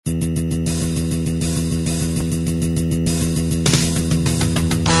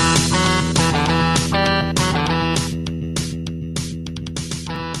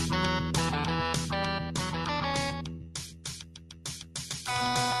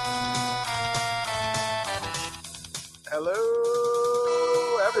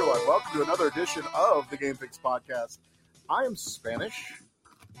Hello, everyone. Welcome to another edition of the Game Fix Podcast. I am Spanish.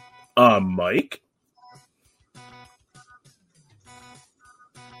 Mike.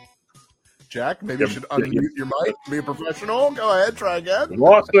 Jack, maybe you should unmute your mic. Be a professional. Go ahead. Try again. We've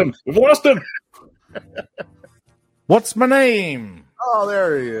lost him. What's my name? Oh,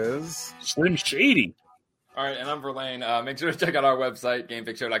 there he is. Slim Shady. All right, and I'm Verlaine. Make sure to check out our website,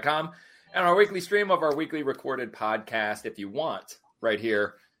 GameFixShow.com, and our weekly stream of our weekly recorded podcast, if you want, right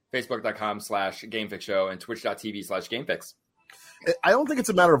here, Facebook.com/GameFixShow and Twitch.tv/GameFix. I don't think it's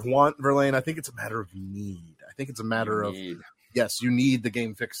a matter of want, Verlaine. I think it's a matter of need. I think it's a matter of, yes, you need the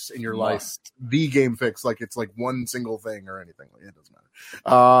Game Fix in your life. The Game Fix, like it's like one single thing or anything. It doesn't matter.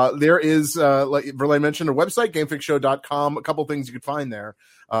 There is, like Verlaine mentioned, a website, GameFixShow.com. A couple things you could find there,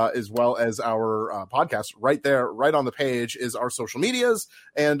 as well as our podcast. Right there, right on the page, is our social medias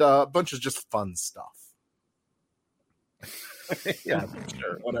and a bunch of just fun stuff. Yeah,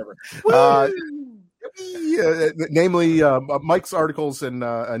 sure, whatever. Namely, Mike's articles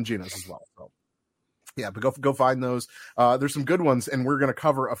and Gina's as well. So. Yeah, but go find those. There's some good ones, and we're going to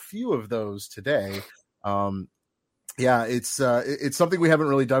cover a few of those today. Yeah, it's something we haven't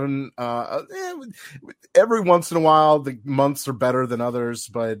really done. Every once in a while, the months are better than others,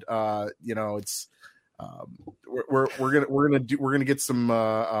 but it's we're gonna get some.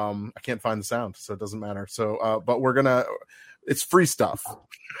 I can't find the sound, so it doesn't matter. So, but it's free stuff.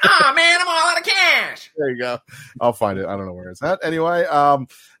 Man, I'm all out of cash. There you go. I'll find it. I don't know where it's at. Anyway,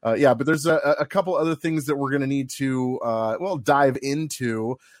 yeah, but there's a couple other things that we're going to need to, dive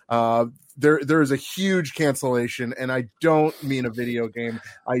into. There is a huge cancellation, and I don't mean a video game.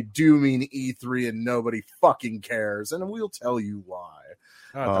 I do mean E3, and nobody fucking cares, and we'll tell you why.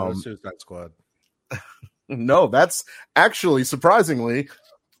 I thought it was Suicide Squad. No, that's actually surprisingly,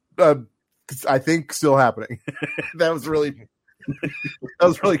 I think still happening. That was really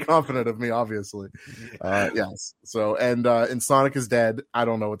confident of me, obviously. Yes. So, and Sonic is dead. I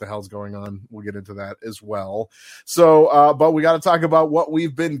don't know what the hell's going on. We'll get into that as well. So, but we got to talk about what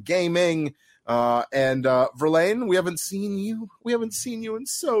we've been gaming. And Verlaine, we haven't seen you in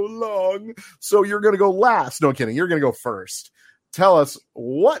so long. So you're going to go last. No kidding. You're going to go first. Tell us,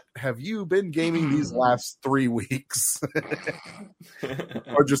 what have you been gaming these last 3 weeks?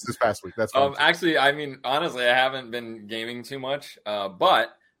 Or just this past week? That's fine. Actually, I mean, honestly, I haven't been gaming too much, but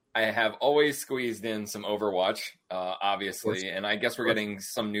I have always squeezed in some Overwatch, obviously, and I guess we're getting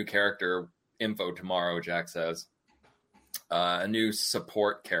some new character info tomorrow, Jack says. A new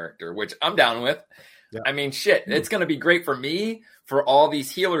support character, which I'm down with. Yeah. I mean, shit, it's going to be great for me, for all these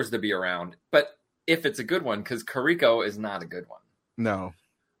healers to be around, but if it's a good one, because Kariko is not a good one. No.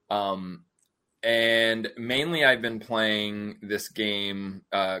 And mainly I've been playing this game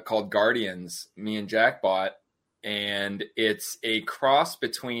called Guardians, me and Jack bought, and it's a cross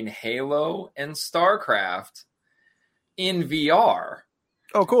between Halo and StarCraft in VR.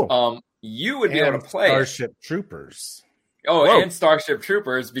 Oh, cool. You would be able to play Starship Troopers. Oh, whoa. And Starship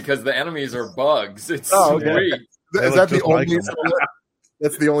Troopers, because the enemies are bugs. It's sweet. Is that the only...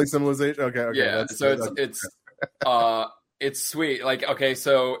 That's the only civilization. Okay. Yeah. So it's sweet. Like, okay,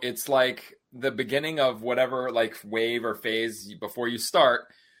 so it's like the beginning of whatever like wave or phase before you start.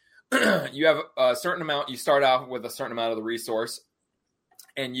 You have a certain amount. You start out with a certain amount of the resource,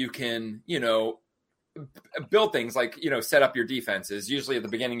 and you can, build things like, set up your defenses. Usually at the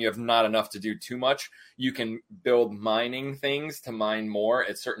beginning, you have not enough to do too much. You can build mining things to mine more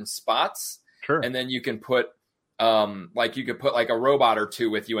at certain spots. Sure. And then you can put. You could put like a robot or two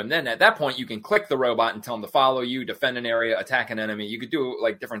with you, and then at that point you can click the robot and tell them to follow you, defend an area, attack an enemy. You could do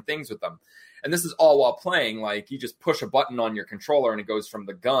like different things with them, and this is all while playing. Like, you just push a button on your controller and it goes from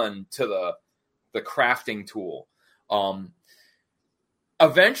the gun to the crafting tool.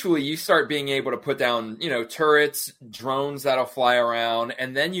 Eventually you start being able to put down, turrets, drones that'll fly around,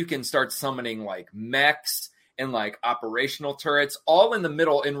 and then you can start summoning like mechs and like operational turrets, all in the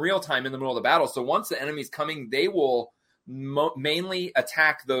middle, in real time, in the middle of the battle. So once the enemy's coming, they will mainly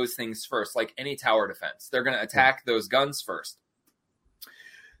attack those things first, like any tower defense. They're going to attack those guns first.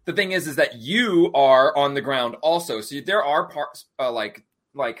 The thing is that you are on the ground also. So there are parts like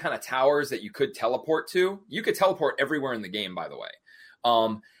kind of towers that you could teleport to. You could teleport everywhere in the game, by the way.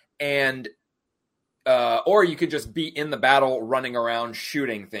 Or you could just be in the battle running around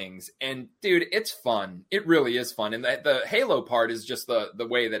shooting things. And dude, it's fun. It really is fun. And the Halo part is just the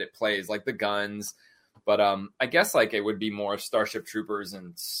way that it plays, like the guns. But I guess like it would be more Starship Troopers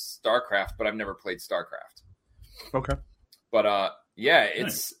and StarCraft, but I've never played StarCraft. Okay. But yeah,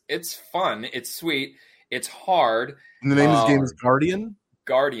 it's fun. It's sweet. It's hard. And the name of the game is Guardians.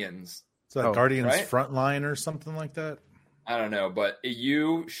 Guardians. So Guardians right? Frontline or something like that? I don't know, but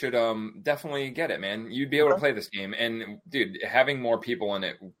you should definitely get it, man. You'd be able to play this game, and dude, having more people in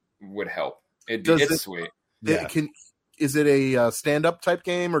it would help. It's sweet. Yeah. Is it a stand-up type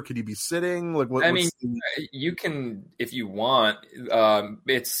game, or could you be sitting? Like, you can if you want.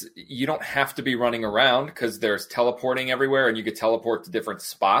 You don't have to be running around because there's teleporting everywhere, and you could teleport to different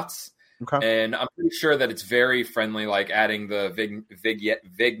spots. Okay. And I'm pretty sure that it's very friendly, like adding the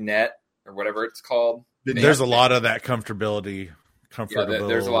Vignet or whatever it's called. There's a lot of that comfortability.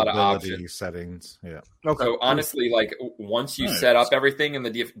 There's a lot of options. Settings. Yeah. Okay. So honestly, like once you set up everything in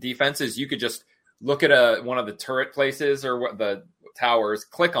the defenses, you could just look at one of the turret places or what the towers,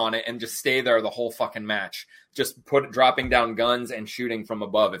 click on it, and just stay there the whole fucking match. Just dropping down guns and shooting from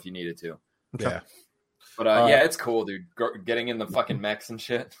above if you needed to. Okay. Yeah. But it's cool, dude. Getting in the fucking mechs and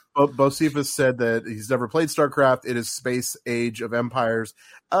shit. Bocephus said that he's never played StarCraft. It is Space Age of Empires.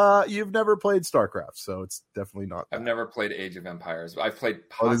 You've never played StarCraft, so it's definitely not. I've never played Age of Empires. I've played.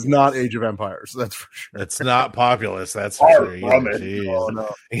 It is not Age of Empires. That's for sure. It's not Populous. That's for sure. Oh, no.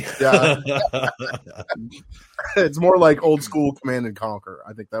 Yeah. It's more like old school Command and Conquer.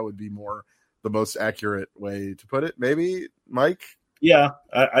 I think that would be more the most accurate way to put it. Maybe, Mike. Yeah,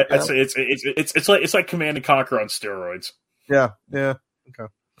 I'd say it's like Command and Conquer on steroids. Yeah.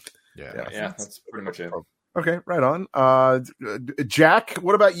 Okay. Yeah. That's pretty much it. Okay, right on. Jack,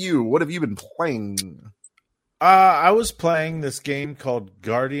 what about you? What have you been playing? I was playing this game called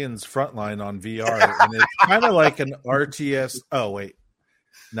Guardians Frontline on VR, and it's kind of like an RTS. Oh wait,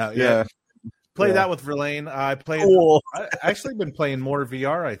 no, yeah. Play that with Verlaine. I actually been playing more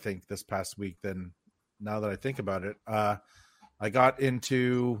VR. I think this past week than now that I think about it. I got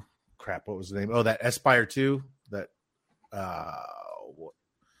into what was the name? Oh, that Aspire 2, that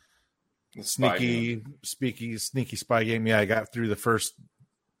sneaky spy game. Yeah, I got through the first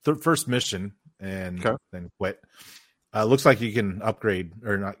mission and then quit. Looks like you can upgrade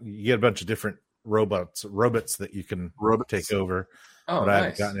or not. You get a bunch of different robots that you can take over. Oh, but nice. I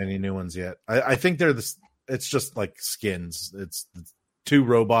haven't gotten any new ones yet. I think they're it's just like skins. It's 2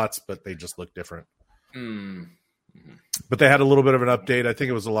 robots, but they just look different. But they had a little bit of an update. I think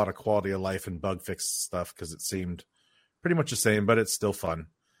it was a lot of quality of life and bug fix stuff because it seemed pretty much the same, but it's still fun.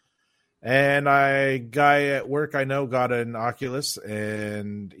 And guy at work I know got an Oculus,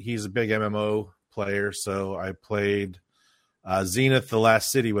 and he's a big MMO player, so I played Zenith: The Last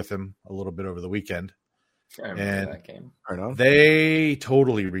City with him a little bit over the weekend. I remember that game. They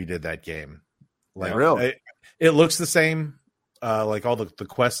totally redid that game. Like, really? It looks the same. Like all the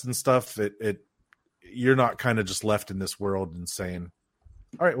quests and stuff. You're not kind of just left in this world and saying,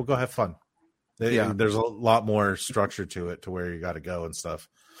 all right, we'll go have fun. There's a lot more structure to it, to where you got to go and stuff.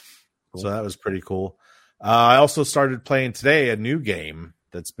 Cool. So that was pretty cool. I also started playing today a new game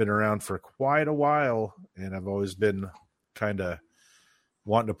that's been around for quite a while, and I've always been kind of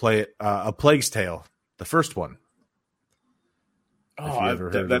wanting to play it. A Plague's Tale, the first one. Oh,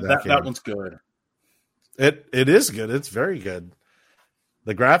 that one's good. It is good. It's very good.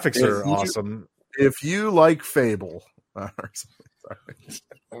 The graphics are awesome. If you like Fable,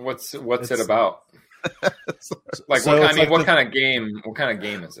 what's it about? Like, what kind of game? What kind of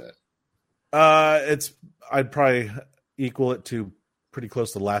game is it? I'd probably equal it to pretty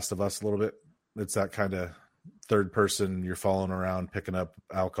close to Last of Us a little bit. It's that kind of third person. You're following around, picking up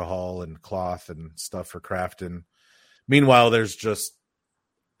alcohol and cloth and stuff for crafting. Meanwhile, there's just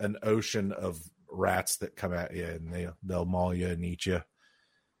an ocean of rats that come at you, and they'll maul you and eat you.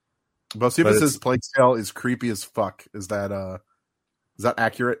 Bocephus says Plague's Tale is creepy as fuck. Is that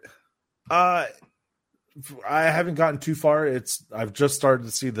accurate? I haven't gotten too far. I've just started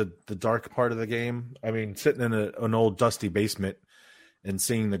to see the dark part of the game. I mean, sitting in an old dusty basement and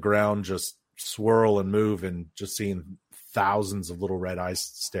seeing the ground just swirl and move, and just seeing thousands of little red eyes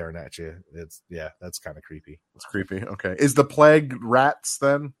staring at you. That's kind of creepy. It's creepy. Okay. Is the plague rats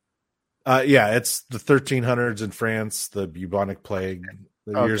then? It's the 1300s in France, the bubonic plague.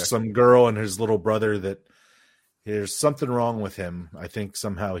 There's some girl and his little brother that there's something wrong with him. I think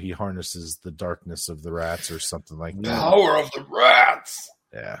somehow he harnesses the darkness of the rats or something like that. Power of the rats.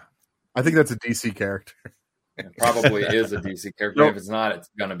 Yeah. I think that's a DC character. It probably is a DC character. If it's not, it's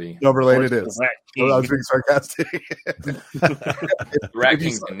gonna be. No, related it is. I was being sarcastic. Rat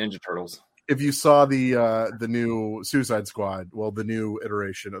Kings and Ninja Turtles. If you saw the new Suicide Squad, well, the new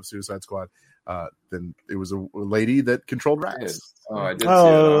iteration of Suicide Squad, then it was a lady that controlled rats. I did.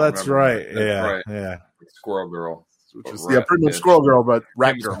 Oh, that's right. Yeah. Squirrel Girl. Which is pretty much Squirrel Girl, but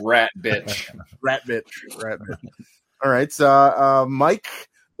rat girl. Rat bitch. Rat bitch. All right. So, Mike,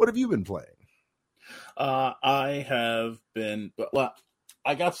 what have you been playing? I have been. Well,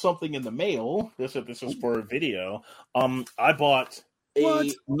 I got something in the mail. This is for a video. I bought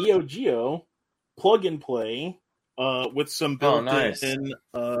a Neo Geo plug and play with some built-in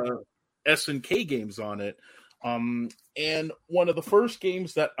SNK games on it. And one of the first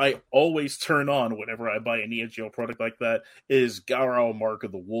games that I always turn on whenever I buy a Neo Geo product like that is Garou Mark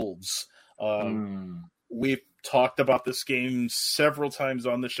of the Wolves. We've talked about this game several times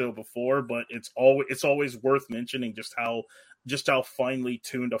on the show before, but it's always worth mentioning just how finely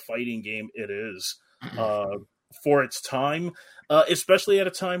tuned a fighting game it is for its time, especially at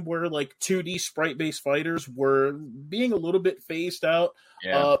a time where like 2D sprite-based fighters were being a little bit phased out.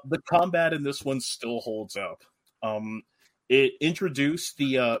 Yeah. The combat in this one still holds up. It introduced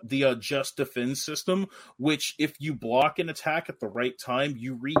the Just Defend system, which if you block an attack at the right time,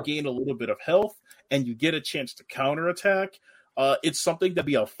 you regain a little bit of health and you get a chance to counterattack. It's something that'd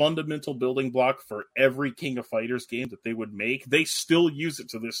be a fundamental building block for every King of Fighters game that they would make. They still use it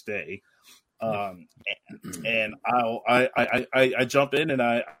to this day. And I jump in and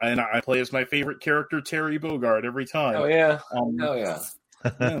I play as my favorite character, Terry Bogard, every time. Oh yeah.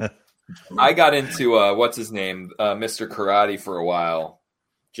 Yeah. I got into what's his name, Mr. Karate for a while,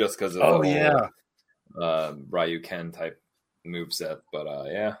 just because of the whole Ryu Ken type moveset. But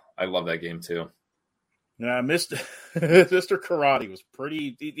yeah, I love that game too. Yeah, Mr. Karate was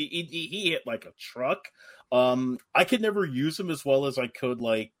pretty. He hit like a truck. I could never use him as well as I could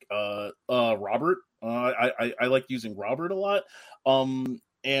like Robert. I like using Robert a lot. And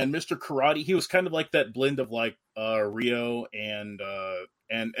Mr. Karate, he was kind of like that blend of like Ryo and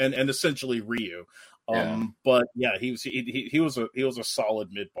essentially Ryu. But yeah, he was a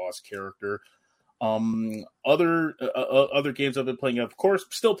solid mid boss character. Other games I've been playing, of course,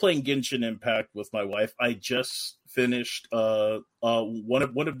 still playing Genshin Impact with my wife. I just finished one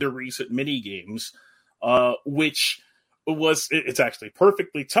of their recent mini games, which it's actually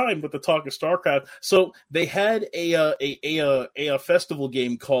perfectly timed with the talk of StarCraft. So they had a festival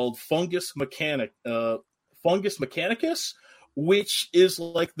game called Fungus Mechanicus, which is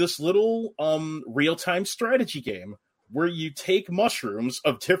like this little real-time strategy game where you take mushrooms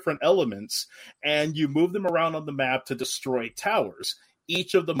of different elements and you move them around on the map to destroy towers.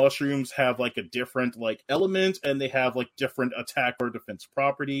 Each of the mushrooms have like a different like element, and they have like different attack or defense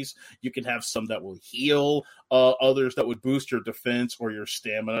properties. You can have some that will heal, others that would boost your defense or your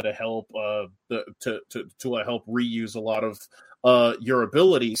stamina to help help reuse a lot of your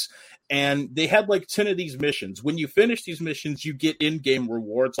abilities. And they had like 10 of these missions. When you finish these missions, you get in-game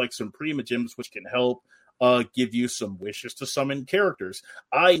rewards like some Prima Gems, which can help give you some wishes to summon characters.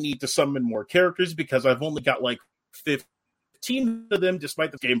 I need to summon more characters because I've only got like 15 of them,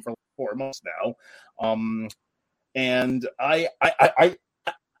 despite the game for like 4 months now. And I've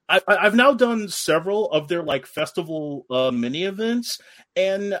now done several of their like festival mini events,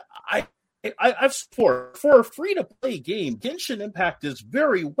 and I've for a free to play game, Genshin Impact is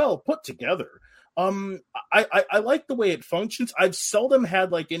very well put together. I like the way it functions. I've seldom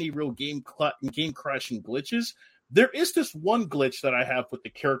had like any real game crashing glitches. There is this one glitch that I have with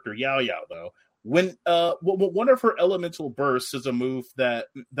the character Yao Yao though. When one of her elemental bursts is a move that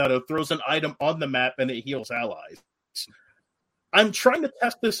throws an item on the map and it heals allies. I'm trying to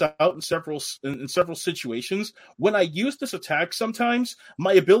test this out in several situations. When I use this attack, sometimes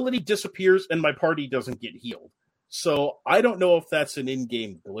my ability disappears and my party doesn't get healed. So I don't know if that's an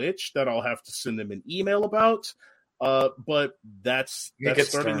in-game glitch that I'll have to send them an email about. But that's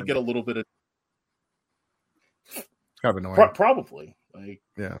starting to get a little bit of kind of annoying. Probably. Like,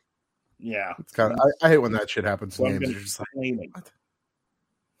 yeah. It's kind of. I hate when that shit happens in games. You're just like, what?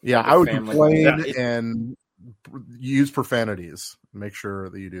 Yeah, I would complain and use profanities. Make sure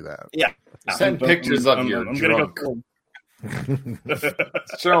that you do that. Yeah. Send pictures of your drunk.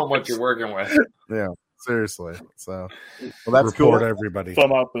 Show them what you're working with. Yeah. Seriously. So, well, that's Report cool. Everybody.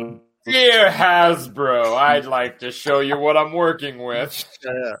 Dear Hasbro, I'd like to show you what I'm working with.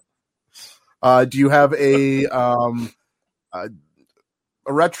 Do you have a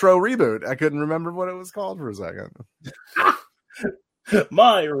retro reboot? I couldn't remember what it was called for a second.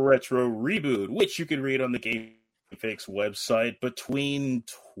 My retro reboot, which you can read on the Game Fix website between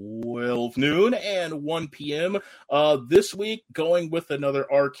 12 noon and 1 p.m. This week, going with another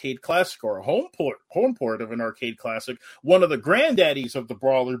arcade classic or a home port of an arcade classic, one of the granddaddies of the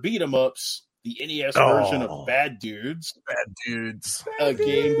brawler beat 'em ups, the NES version of Bad Dudes. A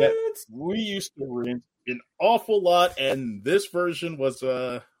game that we used to rent an awful lot, and this version was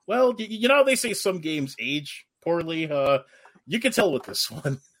well, you know, they say some games age poorly. You can tell with this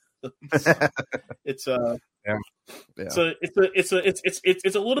one. It's Yeah. So it's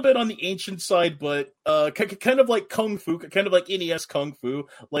a little bit on the ancient side, but kind of like Kung Fu, kind of like NES Kung Fu.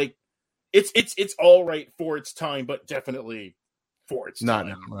 Like it's all right for its time, but definitely for its Not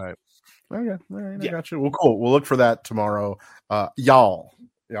time. now, right? Okay, all right, Yeah. I got you. Well, cool. We'll look for that tomorrow, y'all.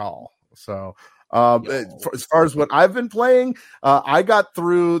 So, as far as what I've been playing, I got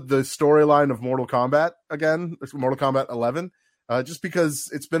through the storyline of Mortal Kombat again, Mortal Kombat 11. Just because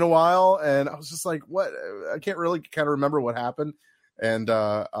it's been a while, and I was just like, "What?" I can't really kind of remember what happened, and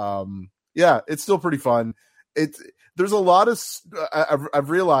yeah, it's still pretty fun. There's a lot of I've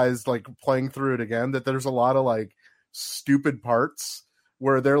realized, like, playing through it again, that there's a lot of like stupid parts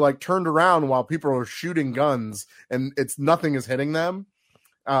where they're like turned around while people are shooting guns, and nothing is hitting them.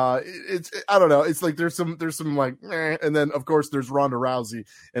 I don't know. It's like there's some like, and then of course there's Ronda Rousey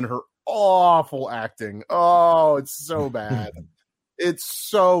and her awful acting. Oh, it's so bad. It's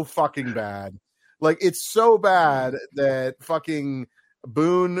so fucking bad. Like, it's so bad that fucking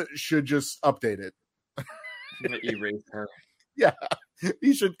Boone should just update it. Erase her. Yeah,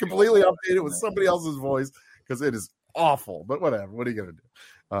 he should completely update it with somebody else's voice, because it is awful. But whatever. What are you gonna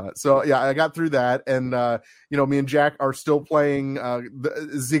do? So yeah, I got through that, and me and Jack are still playing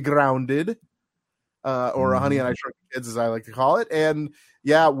the Grounded, or Honey and I Shrunk the Kids, as I like to call it. And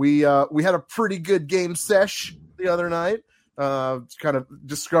yeah, we had a pretty good game sesh the other night. Kind of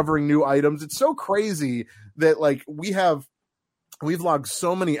discovering new items. It's so crazy that like we've logged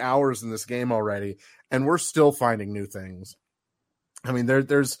so many hours in this game already, and we're still finding new things. I mean,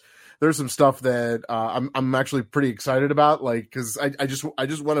 there's some stuff that I'm actually pretty excited about, like, because I just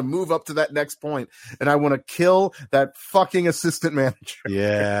want to move up to that next point, and I want to kill that fucking assistant manager.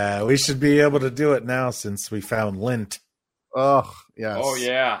 Yeah, we should be able to do it now since we found Lint. Oh yes. Oh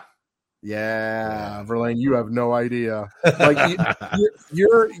yeah. Yeah, Verlaine, you have no idea. Like,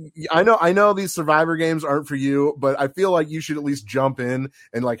 you're I know these Survivor games aren't for you, but I feel like you should at least jump in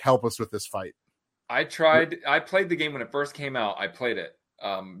and like help us with this fight. I played the game when it first came out. I played it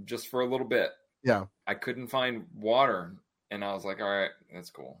just for a little bit. Yeah. I couldn't find water, and I was like, all right,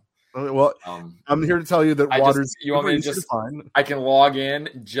 that's cool. Well, I'm here to tell you that water's you want me to just fine. I can log in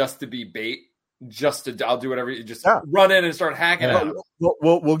just to be bait. I'll do whatever. Run in and start hacking it.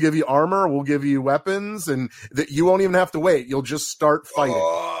 We'll give you armor. We'll give you weapons, and that you won't even have to wait. You'll just start fighting.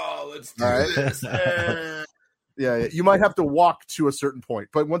 Oh, let's do this. Yeah, you might have to walk to a certain point,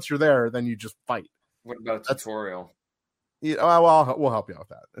 but once you're there, then you just fight. What about a tutorial? Yeah, well, we'll help you out with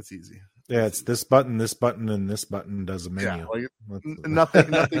that. That's easy. Yeah, it's this button, and this button does a menu. Yeah, like,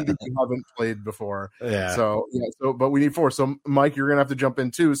 nothing that you haven't played before. Yeah. So but we need 4. So Mike, you're gonna have to jump in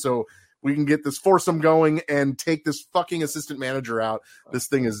too, so we can get this foursome going and take this fucking assistant manager out. This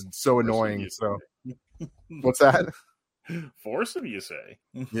thing is so annoying. So, what's that? Foursome, you say?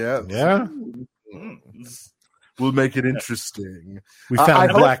 Yeah. Yeah. We'll make it interesting. We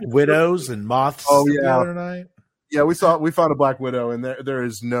found Black Widows and Moths the other night. Yeah, we found a Black Widow, and there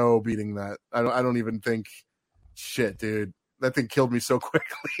is no beating that. I don't even think. Shit, dude. That thing killed me so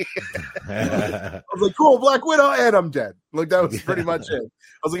quickly. I was like, cool, Black Widow, and I'm dead. Like, that was pretty much it.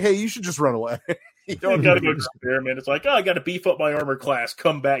 I was like, hey, you should just run away. You don't got to go experiment. It's like, I got to beef up my armor class,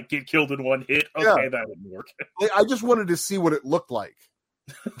 come back, get killed in one hit. Okay, that wouldn't work. Like, I just wanted to see what it looked like.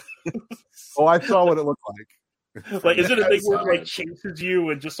 I saw what it looked like. Like, is it a thing where it like chases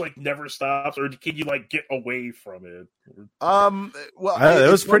you and just like never stops, or can you like get away from it? Well,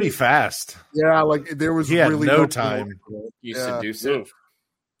 it was pretty fast. Yeah, like there was really no time. You seduce it.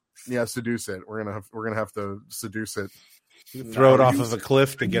 Yeah, seduce it. We're gonna have to seduce it. Throw it off of a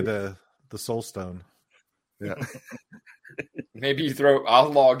cliff to get the soul stone. Yeah. Maybe I'll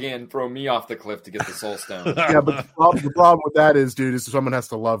log in, throw me off the cliff to get the soul stone. Yeah, but the problem with that is, dude, is someone has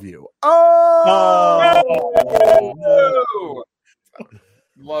to love you. Oh!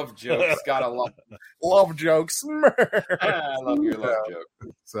 Love jokes. Gotta love them. Love jokes. I love your love joke.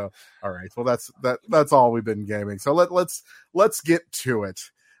 So, all right. Well, that's all we've been gaming. So let's get to it.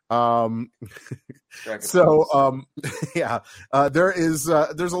 There's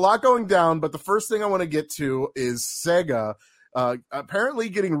a lot going down, but the first thing I want to get to is Sega apparently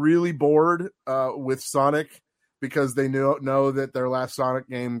getting really bored with Sonic, because they know that their last Sonic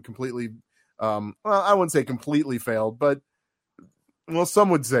game completely I wouldn't say completely failed, but some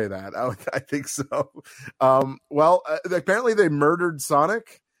would say that. I think so. Apparently they murdered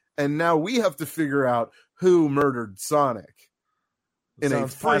Sonic, and now we have to figure out who murdered Sonic. In a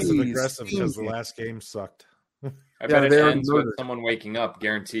passive aggressive, because the last game sucked. I bet it ends with someone waking up.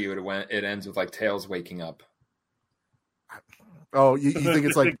 Guarantee you it ends with like Tails waking up. Oh, you think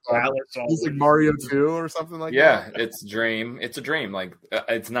it's like it's like Mario 2 or something like that? Yeah, it's dream. It's a dream. Like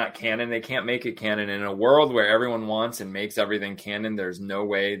it's not canon. They can't make it canon in a world where everyone wants and makes everything canon. There's no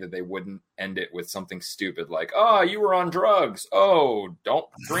way that they wouldn't end it with something stupid like, "Oh, you were on drugs. Oh, don't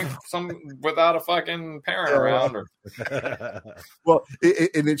drink some without a fucking parent around." Or... Well,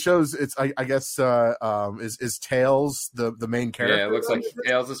 it shows. It's I guess is Tails the main character? Yeah, it looks like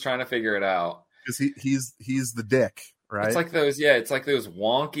Tails is trying to figure it out because he's the dick. Right? It's like those, it's like those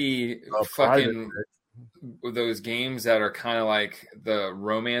wonky fucking those games that are kind of like the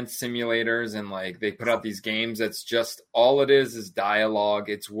romance simulators, and like they put out these games that's just all it is dialogue.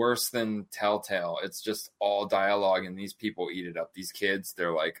 It's worse than Telltale. It's just all dialogue, and these people eat it up. These kids,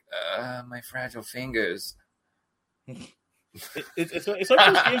 they're like, my fragile fingers. It's like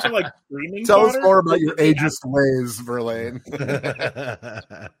those games are like streaming. Tell us more about your ageist ways, Verlaine.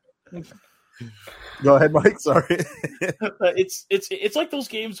 Go ahead, Mike. Sorry. It's like those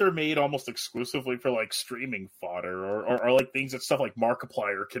games are made almost exclusively for like streaming fodder or like things that stuff like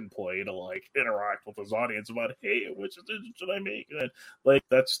Markiplier can play to like interact with his audience about, hey, which should I make? And like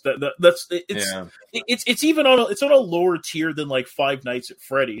it's even on a lower tier than like Five Nights at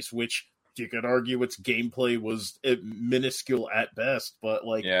Freddy's, which you could argue its gameplay was minuscule at best, but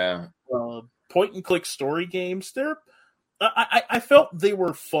like point and click story games, I felt they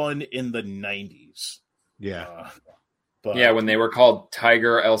were fun in the 90s. Yeah. But... Yeah, when they were called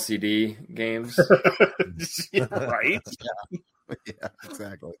Tiger LCD games. Right? Yeah,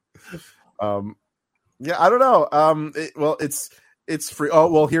 exactly. I don't know. It's free.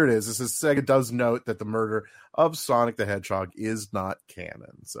 Oh, well, here it is. This is Sega does note that the murder of Sonic the Hedgehog is not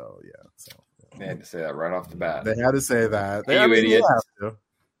canon. So, They had to say that right off the bat. They had to say that. You idiots.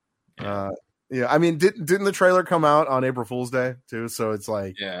 Yeah, I mean, didn't the trailer come out on April Fool's Day too? So it's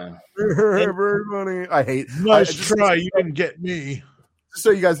like, very funny. I hate. Nice try, you didn't get me. Just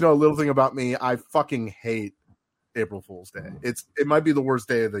so you guys know a little thing about me, I fucking hate April Fool's Day. It might be the worst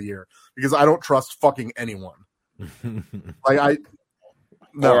day of the year because I don't trust fucking anyone. Like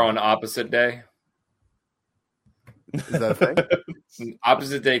or on opposite day. Is that a thing?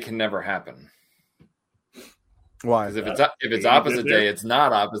 Opposite day can never happen. Why? Because if it's opposite day, it's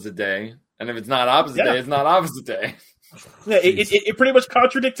not opposite day. And if it's not opposite day, it's not opposite day. Yeah, it pretty much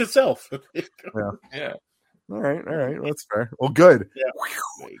contradicts itself. Yeah. All right. That's fair. Well, good. Yeah.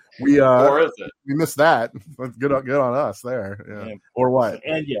 Or is it? We missed that. That's good on us there. Yeah. Or what?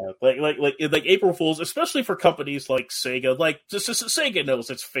 And like April Fools, especially for companies like Sega. Like Sega knows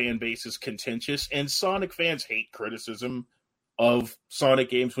its fan base is contentious, and Sonic fans hate criticism of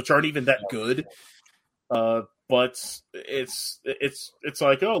Sonic games, which aren't even that good. But it's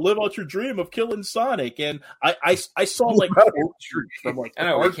like, oh, live out your dream of killing Sonic, and I saw like from like I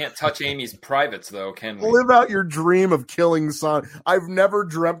know we can't touch Amy's privates though, can we? Live out your dream of killing Sonic. I've never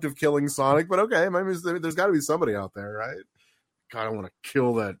dreamt of killing Sonic, but okay, maybe there's got to be somebody out there, right? God, I want to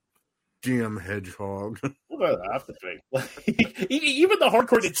kill that damn hedgehog. Well, that's the thing. Even the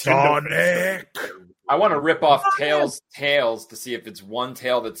hardcore Sonic. I want to rip off Tails' tails to see if it's one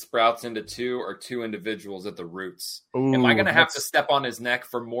tail that sprouts into two or two individuals at the roots. Ooh, am I going to have to step on his neck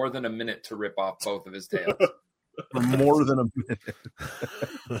for more than a minute to rip off both of his tails? For more than a minute.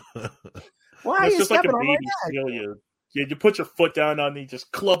 Why it's just like a baby steal you put your foot down on me,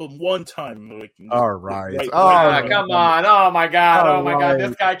 just club him one time. All right. Come on. Oh my god.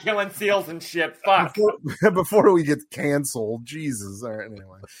 This guy killing seals and shit. Fuck. Before we get canceled. Jesus. All right.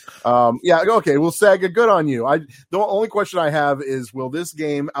 Anyway. Okay. Well, Sega, good on you. The only question I have is, will this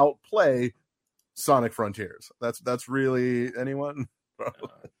game outplay Sonic Frontiers? That's really anyone?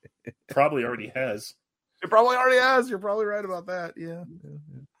 Probably already has. It probably already has. You're probably right about that. Yeah.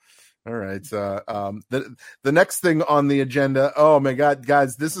 All right. The next thing on the agenda. Oh my God,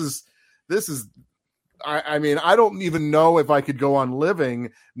 guys, this is. I mean, I don't even know if I could go on living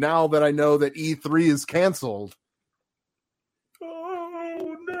now that I know that E3 is canceled.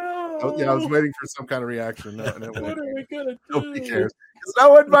 Oh no! Oh, yeah, I was waiting for some kind of reaction. No, what are we gonna do? Nobody cares.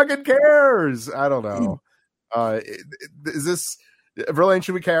 No one fucking cares. I don't know. Is this Verlaine?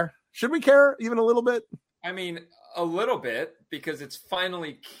 Should we care? Should we care even a little bit? I mean, a little bit, because it's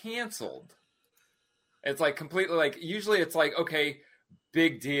finally canceled. It's like completely like, usually it's like, okay,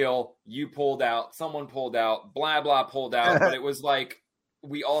 big deal. You pulled out, someone pulled out, blah, blah, pulled out. But it was like,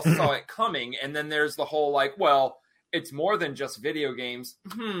 we all saw it coming. And then there's the whole like, well, it's more than just video games.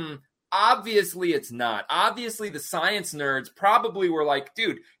 Obviously it's not. Obviously the science nerds probably were like,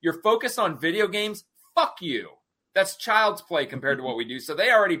 dude, you're focused on video games. Fuck you. That's child's play compared to what we do. So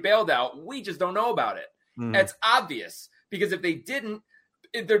they already bailed out. We just don't know about it. It's obvious, because if they didn't,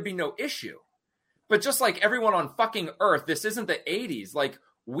 there'd be no issue. But just like everyone on fucking Earth, this isn't the 80s. Like,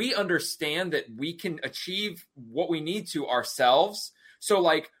 we understand that we can achieve what we need to ourselves. So,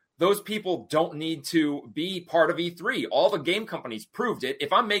 like, those people don't need to be part of E3. All the game companies proved it.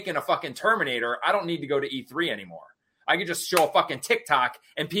 If I'm making a fucking Terminator, I don't need to go to E3 anymore. I can just show a fucking TikTok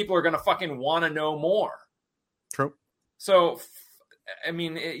and people are going to fucking want to know more. True. So, I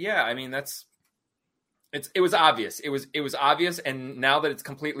mean, it was obvious. It was obvious. And now that it's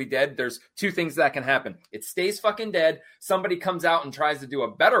completely dead, there's two things that can happen. It stays fucking dead. Somebody comes out and tries to do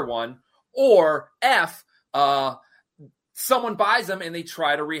a better one, or someone buys them and they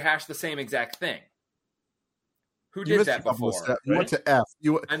try to rehash the same exact thing. Who did that before? You went to F.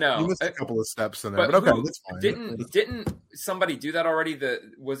 I know. You missed a couple of steps in there, but okay, that's fine. Didn't somebody do that already?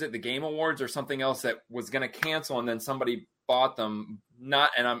 Was it the Game Awards or something else that was going to cancel, and then somebody bought them?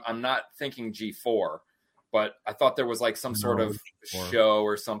 I'm not thinking G4, but I thought there was like some sort of show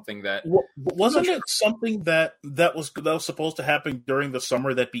or something that wasn't it something that was supposed to happen during the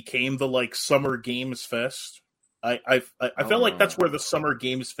summer that became the like Summer Games Fest. I felt like that's where the Summer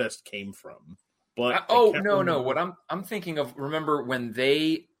Games Fest came from. But no. What I'm thinking of, remember when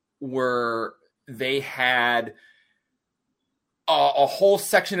they had a whole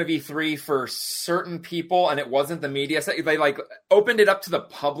section of E3 for certain people, and it wasn't the media. They like opened it up to the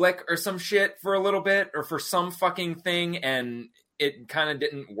public or some shit for a little bit, or for some fucking thing, and it kind of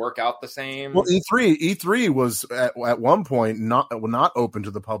didn't work out the same. Well, E3 was at one point not open to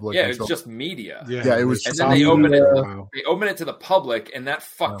the public. Yeah, it was just media. Yeah, it was. And then they opened it. They opened it to the public, and that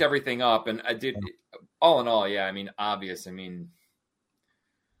fucked everything up. And I did, all in all, yeah. I mean, obvious. I mean,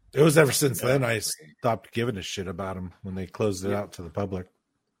 it was ever since then I stopped giving a shit about them when they closed it out to the public.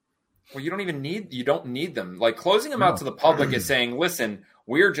 Well, you don't need them. Like, closing them out to the public is saying, listen,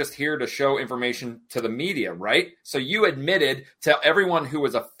 we're just here to show information to the media, right? So you admitted to everyone who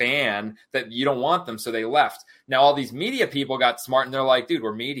was a fan that you don't want them, so they left. Now all these media people got smart and they're like, dude,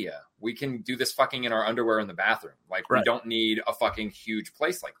 we're media. We can do this fucking in our underwear in the bathroom. Like, we don't need a fucking huge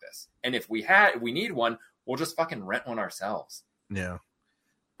place like this. And if we need one, we'll just fucking rent one ourselves. Yeah.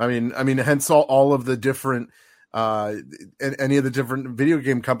 I mean, hence all of the different any of the different video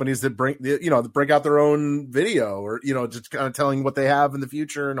game companies that break out their own video, or just kind of telling what they have in the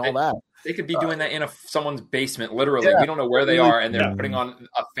future and all that. They could be doing that in someone's basement, literally. Yeah. We don't know where they are, and they're putting on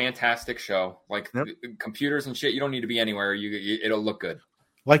a fantastic show. Like computers and shit, you don't need to be anywhere. It'll look good.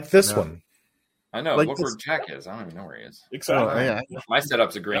 Like this one. I know. Look where Jack is. I don't even know where he is. Exactly. My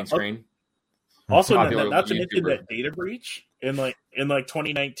setup's a green screen. Also, not to mention that data breach in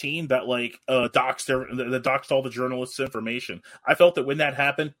 2019 that doxed all the journalists' information. I felt that when that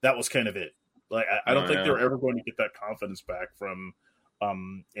happened, that was kind of it. Like, I don't think they're ever going to get that confidence back from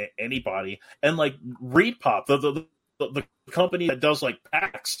anybody. And like ReedPop, the company that does like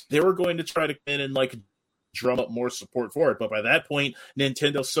PAX, they were going to try to come in and like drum up more support for it, but by that point,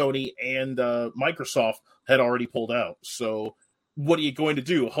 Nintendo, Sony, and Microsoft had already pulled out. So what are you going to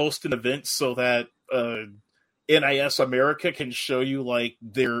do? Host an event so that NIS America can show you like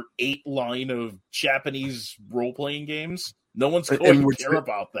their 8 line of Japanese role-playing games? No one's going to care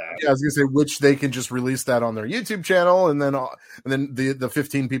about that. Yeah, I was going to say, which they can just release that on their YouTube channel, and then the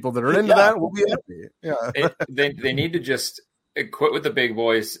 15 people that are into that will be happy. Yeah, they need to just quit with the big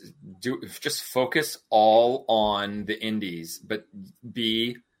boys. Just focus all on the indies, but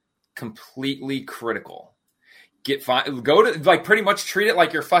be completely critical. Go to like pretty much treat it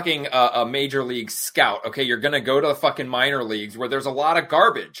like you're fucking a major league scout. Okay, you're gonna go to the fucking minor leagues where there's a lot of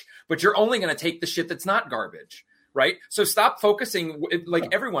garbage, but you're only gonna take the shit that's not garbage, right? So stop focusing like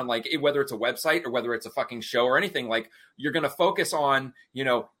everyone, like whether it's a website or whether it's a fucking show or anything. Like, you're gonna focus on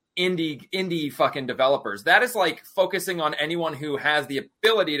indie fucking developers. That is like focusing on anyone who has the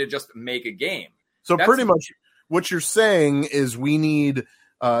ability to just make a game. So pretty much what you're saying is we need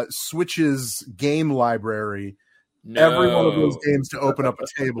Switch's game library. Every one of those games to open up a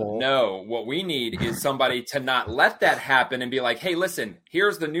table. No, what we need is somebody to not let that happen and be like, hey, listen,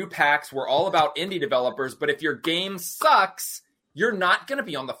 here's the new PAX. We're all about indie developers, but if your game sucks, you're not going to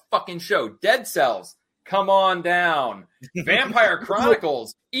be on the fucking show. Dead Cells, come on down. Vampire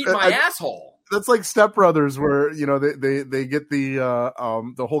Chronicles, eat my asshole. That's like Step Brothers, where they get the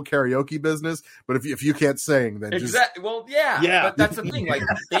whole karaoke business, but if you can't sing, then exactly. Well, yeah. But that's the thing. Like,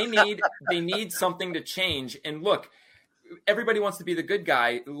 they need something to change. And look, everybody wants to be the good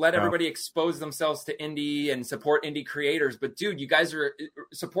guy. Let everybody expose themselves to indie and support indie creators. But dude, you guys are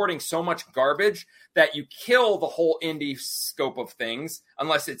supporting so much garbage that you kill the whole indie scope of things.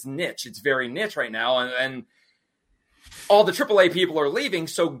 Unless it's niche, it's very niche right now, and all the AAA people are leaving.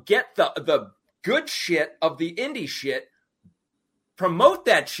 So get the good shit of the indie shit, promote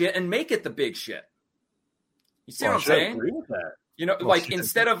that shit, and make it the big shit. You see what I'm saying? I agree with that. You know,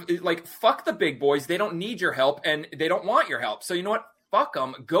 instead of fuck the big boys, they don't need your help and they don't want your help. So you know what? Fuck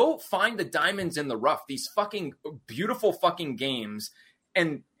them. Go find the diamonds in the rough, these fucking beautiful fucking games,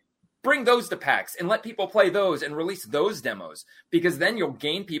 and bring those to PAX and let people play those and release those demos, because then you'll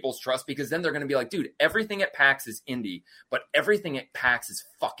gain people's trust, because then they're going to be like, dude, everything at PAX is indie, but everything at PAX is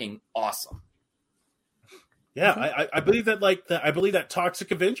fucking awesome. Yeah, I believe that I believe that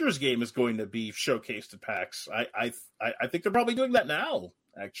Toxic Avengers game is going to be showcased at PAX. I think they're probably doing that now,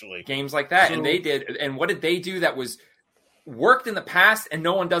 actually. Games like that, and they did. And what did they do that was worked in the past, and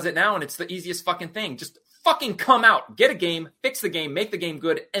no one does it now? And it's the easiest fucking thing. Just fucking come out, get a game, fix the game, make the game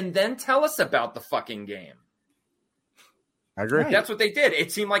good, and then tell us about the fucking game. I agree. That's what they did.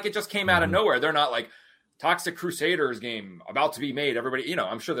 It seemed like it just came out of nowhere. They're not like, Toxic Crusaders game about to be made. Everybody, you know,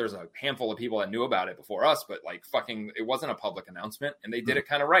 I'm sure there's a handful of people that knew about it before us, but like fucking, it wasn't a public announcement, and they did it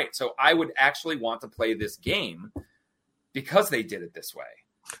kind of right. So I would actually want to play this game because they did it this way.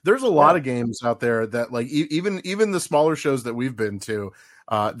 There's a lot of games out there that like even the smaller shows that we've been to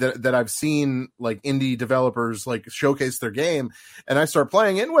that I've seen like indie developers like showcase their game, and I start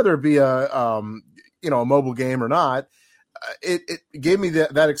playing it, whether it be a mobile game or not. It gave me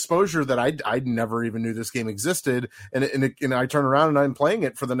that exposure that I never even knew this game existed, and I turn around and I'm playing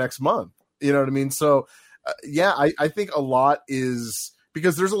it for the next month. You know what I mean? So I think a lot is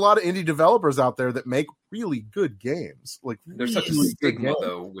because there's a lot of indie developers out there that make really good games. Like there's such a stigma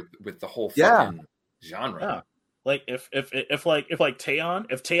though with the whole fucking genre. Yeah. Like if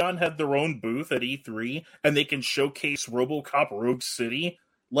Teon had their own booth at E3 and they can showcase RoboCop Rogue City,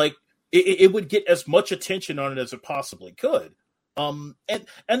 like it would get as much attention on it as it possibly could. And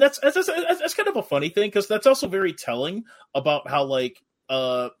that's kind of a funny thing, because that's also very telling about how like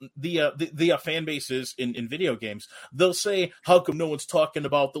the fan bases in video games. They'll say, how come no one's talking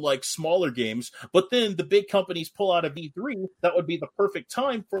about the like smaller games? But then the big companies pull out of E3. That would be the perfect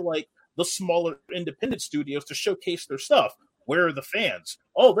time for like the smaller independent studios to showcase their stuff. Where are the fans?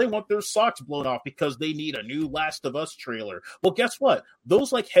 Oh, they want their socks blown off because they need a new Last of Us trailer. Well, guess what?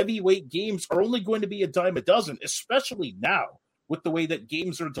 Those like heavyweight games are only going to be a dime a dozen, especially now with the way that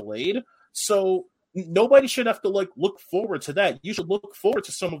games are delayed. So nobody should have to like look forward to that. You should look forward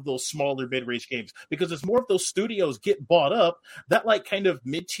to some of those smaller mid-range games, because as more of those studios get bought up, that like kind of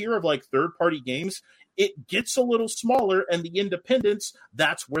mid-tier of like third-party games, it gets a little smaller, and the independents,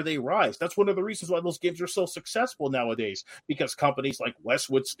 that's where they rise. That's one of the reasons why those games are so successful nowadays, because companies like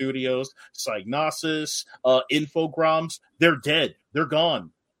Westwood Studios, Psygnosis, Infogrames, they're dead. They're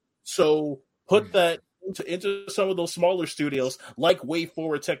gone. So put that into some of those smaller studios like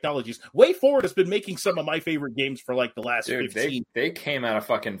WayForward Technologies. WayForward has been making some of my favorite games for like the last 15. They came out of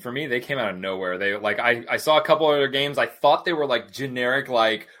fucking, for me, they came out of nowhere. They like, I saw a couple of their games. I thought they were like generic,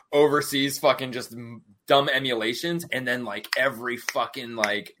 like overseas fucking just dumb emulations. And then like every fucking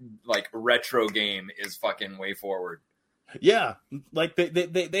like retro game is fucking WayForward. Yeah, like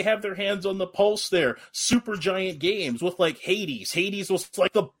they have their hands on the pulse there. Super Giant Games with like Hades. Hades was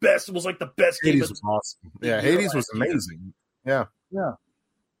like the best. It was like the best game. Hades was awesome. Yeah, Hades was amazing. Yeah. Yeah.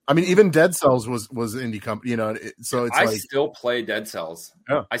 I mean, even Dead Cells was indie company. You know, so it's I like still play Dead Cells.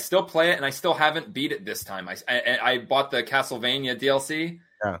 Yeah. I still play it, and I still haven't beat it this time. I bought the Castlevania DLC.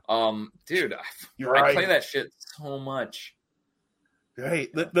 Yeah. Dude, You're I right. play that shit so much.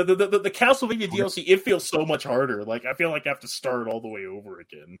 Right. The Castlevania DLC, it feels so much harder. Like I feel like I have to start all the way over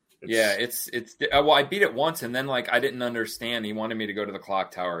again. It's well, I beat it once, and then like I didn't understand. He wanted me to go to the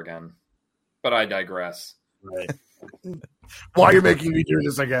clock tower again, but I digress. Right. why you're making me do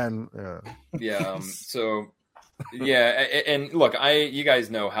this again? Yeah. So yeah, and look, you guys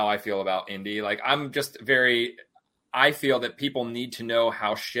know how I feel about indie. Like I'm just I feel that people need to know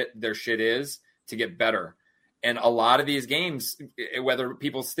how shit their shit is to get better. And a lot of these games, whether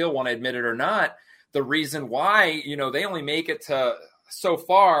people still want to admit it or not, the reason why, they only make it to so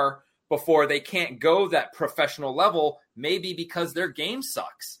far before they can't go that professional level, maybe because their game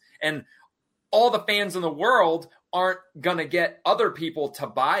sucks. And all the fans in the world aren't going to get other people to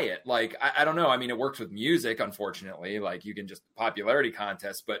buy it. Like, I don't know. I mean, it works with music, unfortunately. Like, you can just popularity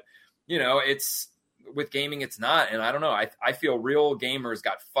contest. But, it's with gaming, it's not. And I don't know. I feel real gamers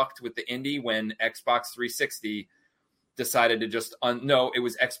got fucked with the indie when Xbox 360 decided to just it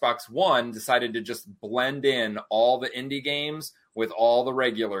was Xbox One decided to just blend in all the indie games with all the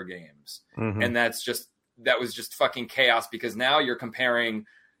regular games. Mm-hmm. And that was just fucking chaos, because now you're comparing,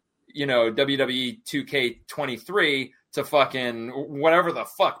 WWE 2K23 to fucking whatever the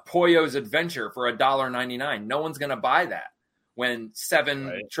fuck, Poyo's Adventure for $1.99. No one's going to buy that when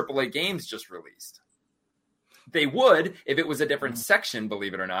 7 AAA games just released. They would if it was a different section,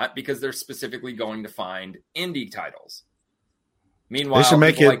 believe it or not, because they're specifically going to find indie titles. Meanwhile, they should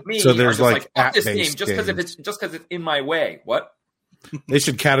make it like me so there's like fuck this app-based game just because it's in my way. What? They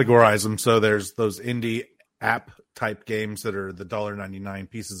should categorize them so there's those indie app type games that are the $1.99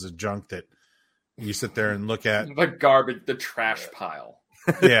 pieces of junk that you sit there and look at. The garbage, the trash pile.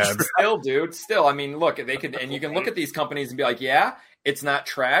 Yeah. Still, dude. Still, I mean, look, they could, and you can look at these companies and be like, yeah, it's not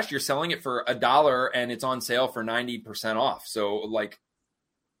trash. You're selling it for $1 and it's on sale for 90% off. So, like,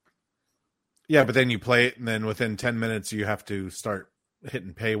 yeah, but then you play it, and then within 10 minutes, you have to start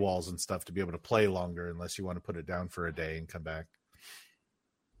hitting paywalls and stuff to be able to play longer, unless you want to put it down for a day and come back.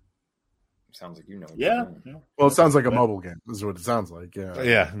 Sounds like you know. Yeah. Well, it sounds like a mobile game. Is what it sounds like. Yeah.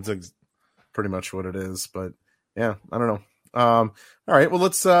 Yeah, it's pretty much what it is. But yeah, I don't know. All right. Well,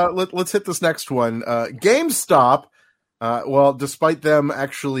 let's hit this next one. GameStop. Well, despite them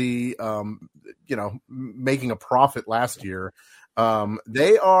actually, making a profit last year,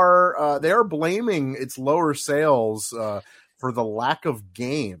 they are blaming its lower sales for the lack of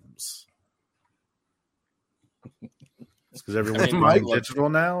games. It's because everyone's buying digital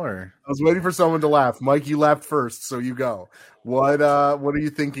now, or I was waiting for someone to laugh. Mike, you laughed first, so you go. What are you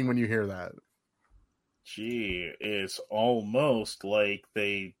thinking when you hear that? Gee, it's almost like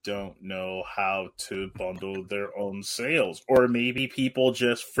they don't know how to bundle their own sales, or maybe people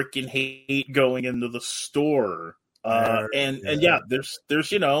just freaking hate going into the store. And there's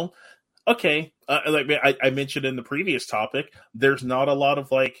okay. Like I mentioned in the previous topic, there's not a lot of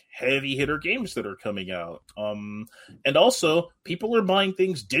like heavy hitter games that are coming out. And also people are buying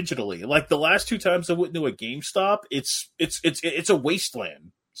things digitally. Like the last 2 times I went to a GameStop, it's a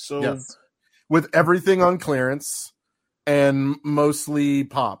wasteland. So yes. With everything on clearance and mostly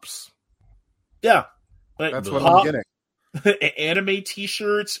pops. Yeah. That's what I'm getting. Anime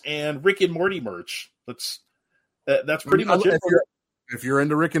t-shirts and Rick and Morty merch. That's pretty much it. If you're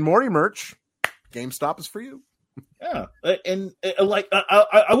into Rick and Morty merch, GameStop is for you. Yeah, and like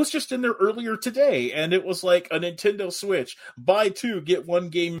I was just in there earlier today, and it was like a Nintendo Switch, buy 2 get 1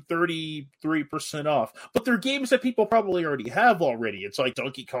 game 33% off. But they're games that people probably already have already. It's like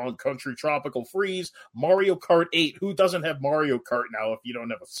Donkey Kong Country Tropical Freeze, Mario Kart 8. Who doesn't have Mario Kart now if you don't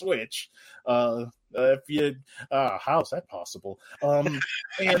have a Switch? How's that possible? And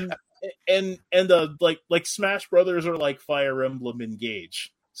like Smash Brothers or like Fire Emblem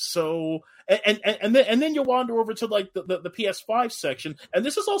Engage. So and then you wander over to like the PS5 section, and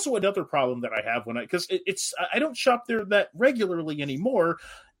this is also another problem that I have because I don't shop there that regularly anymore.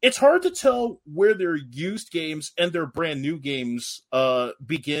 It's hard to tell where their used games and their brand new games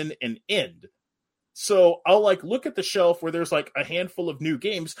begin and end. So I'll like look at the shelf where there's like a handful of new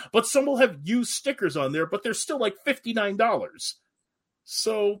games, but some will have used stickers on there, but they're still like $59.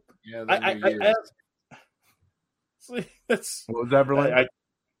 So yeah, that's what was that, Berlin?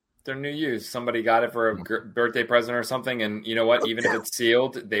 They're new use. Somebody got it for a birthday present or something, and you know what? Even if it's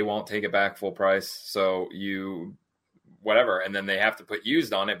sealed, they won't take it back full price. So whatever, and then they have to put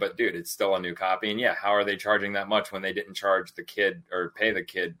used on it. But dude, it's still a new copy. And yeah, how are they charging that much when they didn't charge the kid or pay the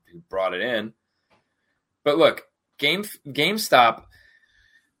kid who brought it in? But look, GameStop,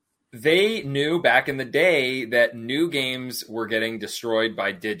 they knew back in the day that new games were getting destroyed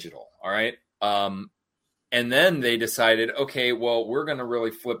by digital. All right. And then they decided, okay, well, we're going to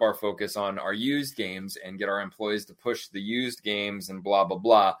really flip our focus on our used games and get our employees to push the used games and blah, blah,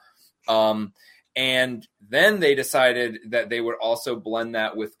 blah. And then they decided that they would also blend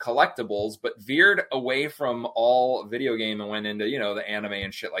that with collectibles, but veered away from all video game and went into, the anime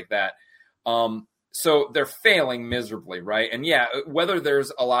and shit like that. So they're failing miserably, right? And yeah, whether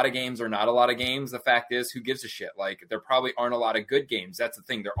there's a lot of games or not a lot of games, the fact is, who gives a shit? Like, there probably aren't a lot of good games. That's the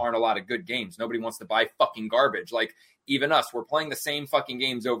thing. There aren't a lot of good games. Nobody wants to buy fucking garbage. Like, even us, we're playing the same fucking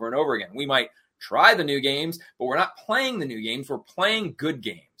games over and over again. We might try the new games, but we're not playing the new games. We're playing good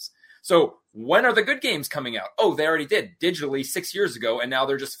games. So when are the good games coming out? Oh, they already did digitally 6 years ago, and now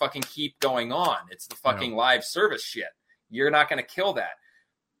they're just fucking keep going on. It's the fucking live service shit. You're not going to kill that.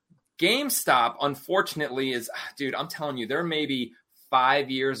 GameStop, unfortunately, dude, I'm telling you, they're maybe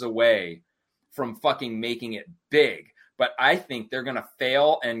 5 years away from fucking making it big. But I think they're going to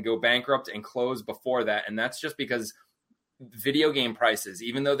fail and go bankrupt and close before that. And that's just because video game prices,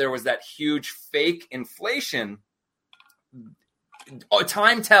 even though there was that huge fake inflation,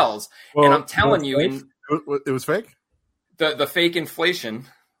 time tells. Well, and I'm telling you, it was fake? The fake inflation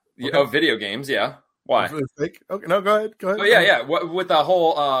of video games, yeah. Why? Fake? Okay, no, go ahead. Oh, yeah. With the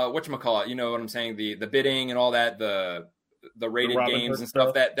whole whatchamacallit, you know what I'm saying? The bidding and all that, the rated games and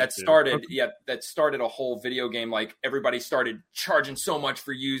stuff that started, that started a whole video game. Like, everybody started charging so much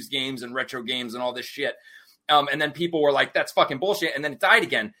for used games and retro games and all this shit. and then people were like, that's fucking bullshit. And then it died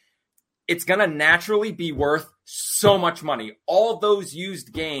again. It's going to naturally be worth so much money. All those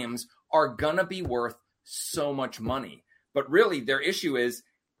used games are going to be worth so much money. But really, their issue is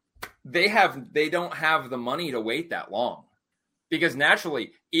they don't have the money to wait that long. Because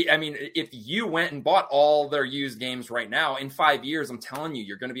naturally, I mean, if you went and bought all their used games right now, in 5 years, I'm telling you,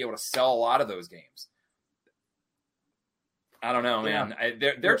 you're going to be able to sell a lot of those games. I don't know, man.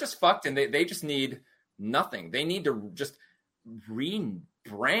 Yeah. They're just fucked, and they just need nothing. They need to just rebrand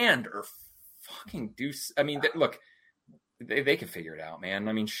or fucking do. I mean, look, they can figure it out, man.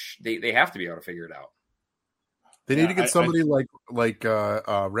 I mean, they have to be able to figure it out. They need to get somebody like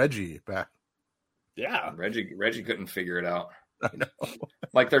Reggie back. Yeah, Reggie couldn't figure it out. I know.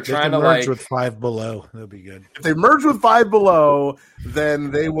 Like they're trying to merge with Five Below. That'd be good. If they merge with Five Below,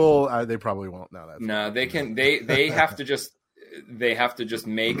 then they will. They probably won't. No, they can. They have to just. They have to just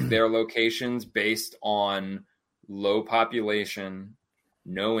make their locations based on low population,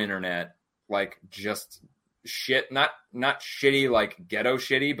 no internet, like just shit. Not shitty like ghetto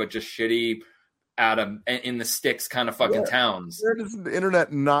shitty, but just shitty in the sticks kind of fucking towns. Where does the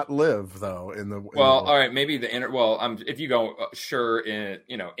internet not live though? All right, maybe the internet. Well, if you go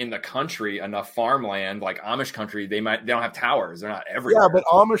in the country, enough farmland like Amish country, they don't have towers. They're not everywhere. Yeah, but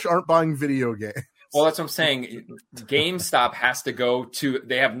Amish aren't buying video games. Well, that's what I'm saying. GameStop has to go to.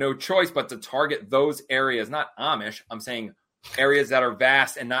 They have no choice but to target those areas. Not Amish. I'm saying areas that are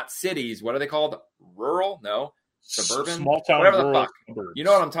vast and not cities. What are they called? Rural? No. Suburban, small town, whatever the fuck. Suburbs. You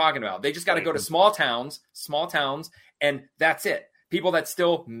know what I'm talking about. They just got to go to small towns, and that's it. People that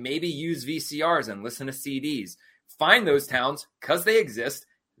still maybe use VCRs and listen to CDs. Find those towns because they exist.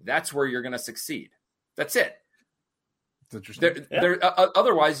 That's where you're going to succeed. That's it. Interesting.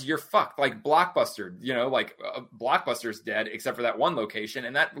 Otherwise, you're fucked. Like Blockbuster, Blockbuster's dead except for that one location,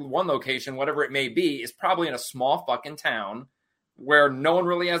 and that one location, whatever it may be, is probably in a small fucking town where no one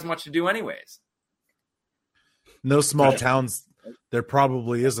really has much to do, anyways. No small towns. There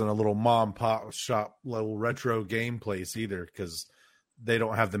probably isn't a little mom pop shop, little retro game place either, because they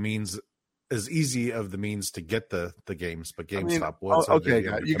don't have the means as easy of the means to get the games. But GameStop was okay.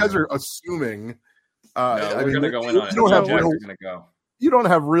 You guys are assuming. We're going to go in on it. You don't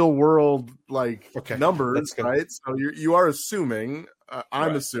have real world numbers, right? So you are assuming.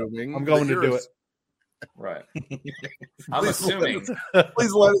 I'm assuming. I'm going to do it. Right. I'm assuming.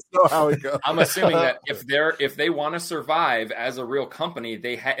 Please let us know how it goes. I'm assuming that if they want to survive as a real company,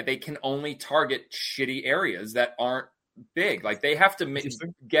 they can only target shitty areas that aren't big. Like they have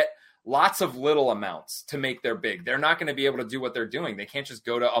to get lots of little amounts to make their big. They're not going to be able to do what they're doing. They can't just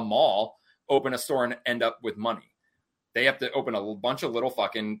go to a mall, open a store, and end up with money. They have to open a bunch of little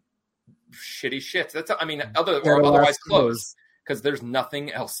fucking shitty shits. Otherwise close because there's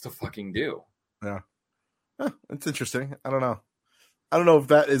nothing else to fucking do. Yeah. It's interesting. I don't know if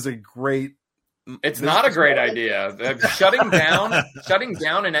that is a great. It's not a great idea. Shutting down,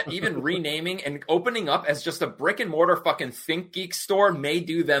 and even renaming and opening up as just a brick and mortar fucking ThinkGeek store may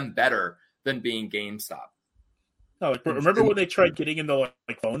do them better than being GameStop. No, remember when they tried getting into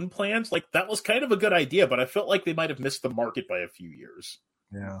phone plans? Like that was kind of a good idea, but I felt like they might have missed the market by a few years.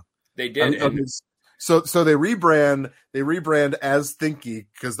 Yeah, they did. So they rebrand as ThinkGeek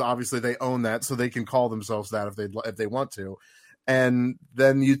because obviously they own that, so they can call themselves that if they want to, and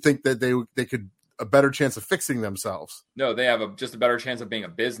then you think that they could a better chance of fixing themselves. No, they have just a better chance of being a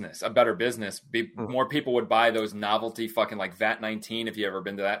better business. More people would buy those novelty fucking like VAT19 if you ever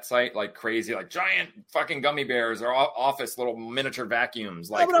been to that site, like crazy, like giant fucking gummy bears or office little miniature vacuums.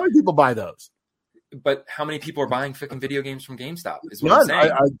 Like how many people buy those? But how many people are buying fucking video games from GameStop is what I'm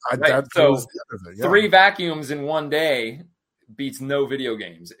saying. Right? So 3 vacuums in one day beats no video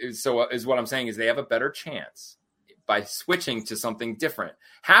games. So is what I'm saying is they have a better chance by switching to something different.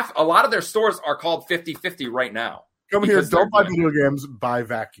 A lot of their stores are called 50-50 right now. Come here, don't buy video games, buy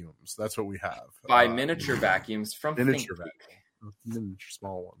vacuums. That's what we have. Buy miniature vacuums from miniature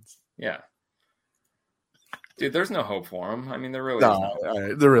small ones. Yeah. Dude, there's no hope for them. I mean, there really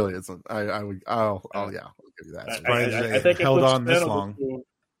isn't. There really isn't. I'll give you that. I think held on this long.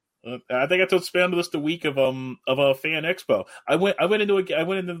 I think I told Spam this the week of a fan expo. I went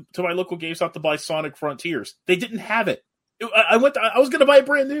into my local GameStop to buy Sonic Frontiers. They didn't have it. I was going to buy it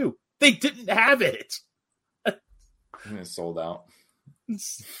brand new. They didn't have it. It's sold out.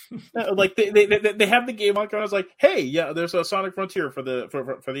 Like they have the game on. I was like, hey, yeah, there's a Sonic Frontier for the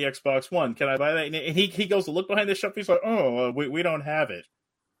Xbox One. Can I buy that? And he goes to look behind the shelf. He's like, oh, we don't have it.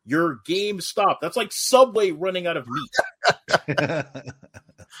 Your GameStop. That's like Subway running out of meat.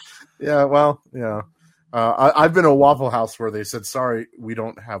 Yeah, well, yeah. I've been to a Waffle House where they said, sorry, we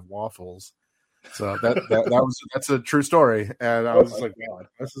don't have waffles. So that's a true story, and I was like, wow,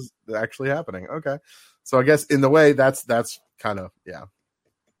 this is actually happening. Okay, so I guess in the way that's kind of yeah.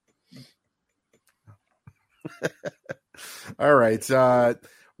 All right,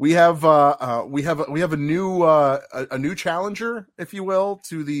 we have a new challenger, if you will,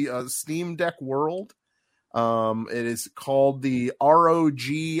 to the Steam Deck world. It is called the ROG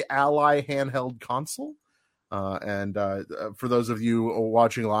Ally handheld console. And for those of you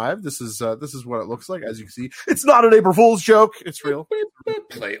watching live, this is what it looks like. As you can see, it's not an April Fool's joke. It's real.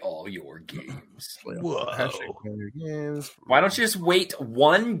 Play all your games. Games. Why don't you just wait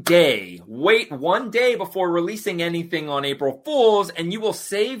one day? Wait one day before releasing anything on April Fool's, and you will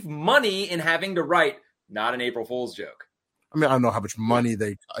save money in having to write not an April Fool's joke. I mean, I don't know how much money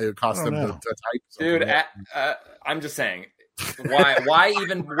it cost them to type. Dude, I'm just saying. Why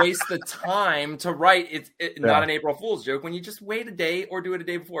even waste the time to write not an April Fool's joke when you just wait a day or do it a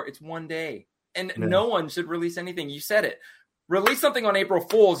day before? It's one day. And no one should release anything. You said it. Release something on April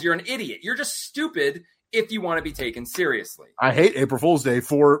Fool's. You're an idiot. You're just stupid if you want to be taken seriously. I hate April Fool's Day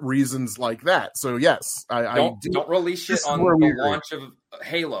for reasons like that. So yes, don't release shit on the launch of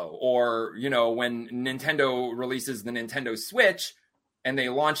Halo, or when Nintendo releases the Nintendo Switch and they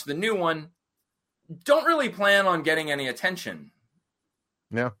launch the new one. Don't really plan on getting any attention.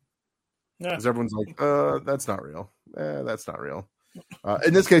 Yeah. Because everyone's like, that's not real. That's not real.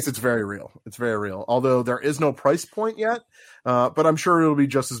 In this case, it's very real. It's very real. Although there is no price point yet, but I'm sure it'll be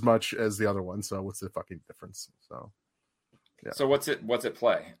just as much as the other one. So what's the fucking difference? So, yeah. So what's it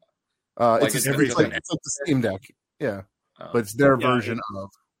play? It's like the Steam Deck. Yeah. But it's their version of.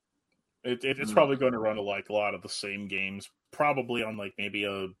 It's probably going to run a lot of the same games, probably on maybe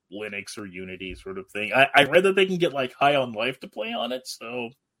a Linux or Unity sort of thing. I read that they can get High on Life to play on it,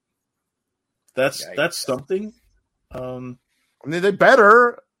 so that's something. I mean, they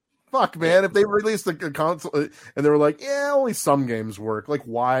better. Fuck, man! If they released a console and they were like, "Yeah, only some games work,"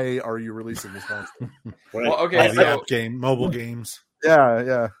 why are you releasing this console? Well, okay, mobile games.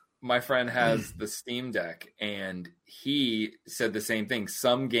 Yeah. My friend has the Steam Deck, and he said the same thing.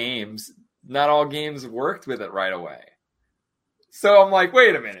 Some games, not all games worked with it right away. So I'm like,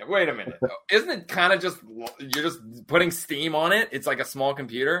 wait a minute. Isn't it kind of you're just putting Steam on it? It's like a small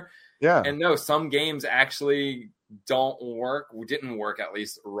computer. Yeah. And no, some games actually didn't work at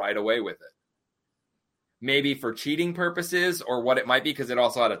least right away with it. Maybe for cheating purposes or what it might be, because it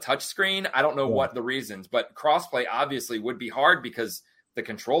also had a touch screen. I don't know what the reasons, but crossplay obviously would be hard because the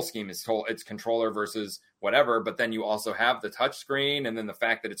control scheme is it's controller versus whatever, but then you also have the touch screen, and then the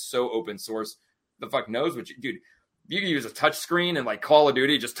fact that it's so open source, the fuck knows what dude, you can use a touch screen and Call of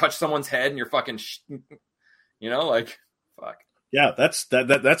Duty, just touch someone's head and you're fucking, fuck. Yeah,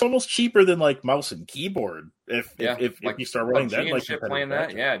 that's almost cheaper than mouse and keyboard. If you start running that, shit playing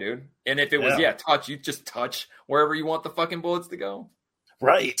that, yeah, dude. And if it was touch, you just touch wherever you want the fucking bullets to go.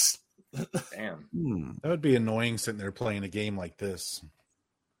 Right. Damn. That would be annoying sitting there playing a game like this.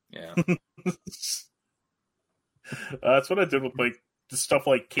 Yeah. That's what I did with stuff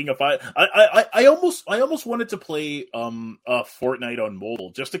like King of Fighters. I almost wanted to play Fortnite on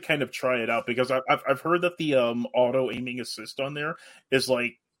mobile just to kind of try it out, because I've heard that the auto aiming assist on there is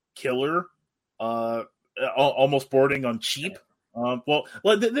killer, almost bordering on cheap.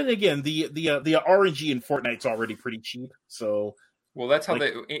 Then again, the RNG in Fortnite's already pretty cheap, so. Well, that's how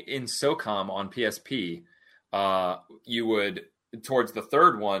in SOCOM on PSP, you would, towards the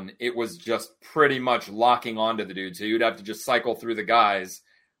third one, it was just pretty much locking onto the dude. So you'd have to just cycle through the guys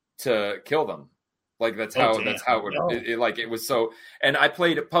to kill them. That's how it would, it was so. And I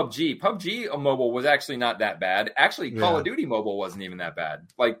played PUBG. PUBG mobile was actually not that bad. Actually, Call of Duty mobile wasn't even that bad.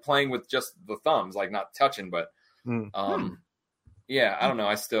 Playing with just the thumbs, not touching, but, yeah, I don't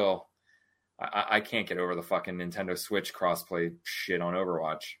know. I can't get over the fucking Nintendo Switch crossplay shit on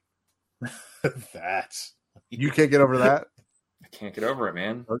Overwatch. You can't get over that? I can't get over it,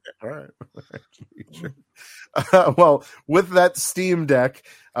 man. Okay, all right. Well, with that Steam Deck,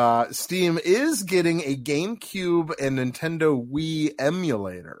 Steam is getting a GameCube and Nintendo Wii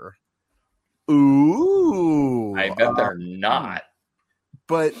emulator. Ooh. I bet they're not.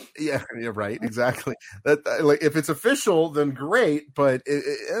 But yeah, right, exactly. That if it's official, then great. But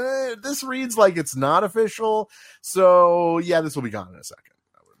this reads like it's not official, so yeah, this will be gone in a second,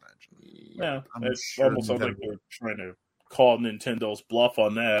 I would imagine. Yeah, it's almost like they're trying to call Nintendo's bluff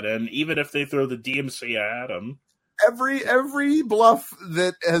on that. And even if they throw the DMCA at them, every bluff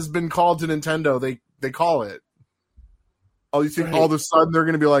that has been called to Nintendo, they call it. Oh, you think all of a sudden they're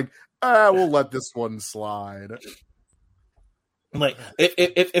going to be like, we'll let this one slide.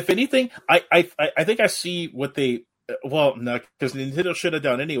 If anything, I think I see what they Well, no, because Nintendo should have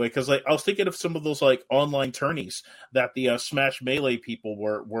done anyway. Because like I was thinking of some of those like online tourneys that the Smash Melee people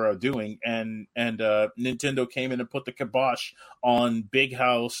were doing, and Nintendo came in and put the kibosh on Big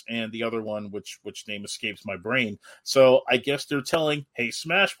House and the other one, which name escapes my brain. So I guess they're telling, hey,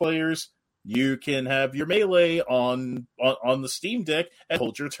 Smash players, you can have your Melee on the Steam Deck and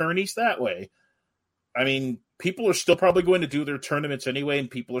hold your tourneys that way. I mean, people are still probably going to do their tournaments anyway, and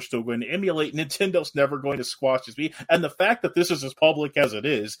people are still going to emulate. Nintendo's never going to squash this. And the fact that this is as public as it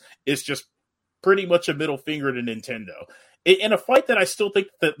is just pretty much a middle finger to Nintendo. In a fight that I still think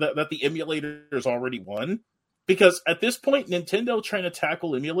that the emulators already won, because at this point, Nintendo trying to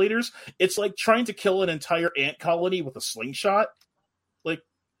tackle emulators, it's like trying to kill an entire ant colony with a slingshot. Like,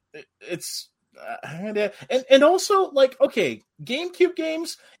 it's... and also, like, okay, GameCube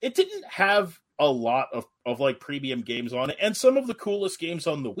games, it didn't have a lot of like premium games on it, and some of the coolest games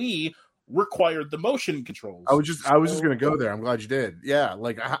on the Wii required the motion controls. I was just going to go there. I'm glad you did. Yeah,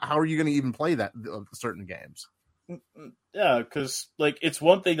 like how are you going to even play that certain games? Yeah, because like it's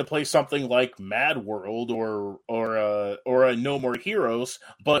one thing to play something like Mad World or a No More Heroes,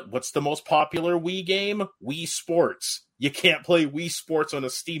 but what's the most popular Wii game? Wii Sports. You can't play Wii Sports on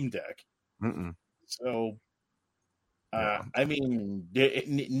a Steam Deck. Mm-mm. So. I mean,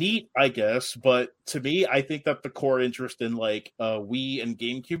 neat, I guess, but to me, I think that the core interest in like Wii and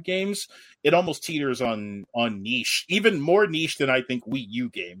GameCube games, it almost teeters on niche, even more niche than I think Wii U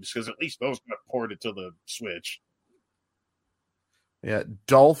games, because at least those got ported to the Switch. Yeah,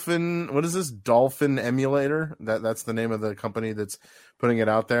 Dolphin. What is this? Dolphin Emulator? That's the name of the company that's putting it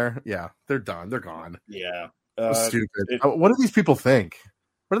out there. Yeah, they're done. They're gone. Yeah, stupid. What do these people think?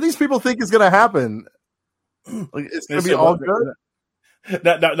 What do these people think is going to happen? Like, it's going to be all good.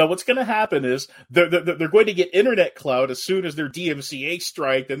 Now, what's going to happen is they're going to get Internet Cloud as soon as their DMCA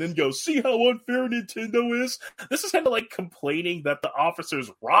strike, and then go, see how unfair Nintendo is? This is kind of like complaining that the officers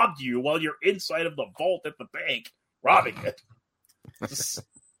robbed you while you're inside of the vault at the bank, robbing it.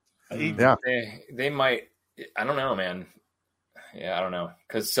 Yeah. They might, I don't know, man. Yeah, I don't know.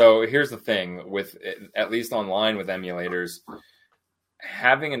 So here's the thing with, at least online with emulators,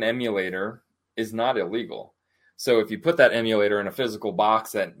 having an emulator is not illegal. So if you put that emulator in a physical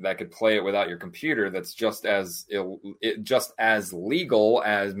box that could play it without your computer, that's just as legal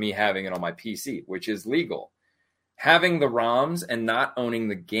as me having it on my PC, which is legal. Having the ROMs and not owning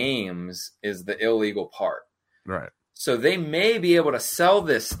the games is the illegal part. Right. So they may be able to sell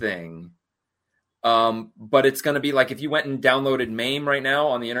this thing, but it's going to be like if you went and downloaded MAME right now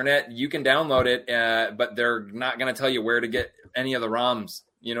on the internet, you can download it, but they're not going to tell you where to get any of the ROMs.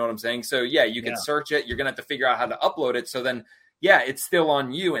 You know what I'm saying? So, yeah, you can search it. You're going to have to figure out how to upload it. So then, yeah, it's still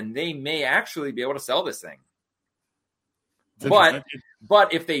on you, and they may actually be able to sell this thing. But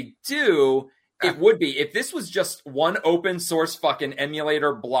if they do, it would be. If this was just one open source fucking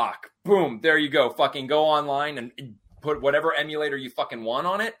emulator block, boom, there you go. Fucking go online and put whatever emulator you fucking want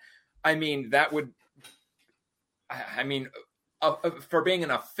on it. I mean, that would – I mean, for being an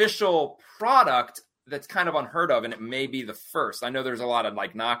official product – that's kind of unheard of, and it may be the first. I know there's a lot of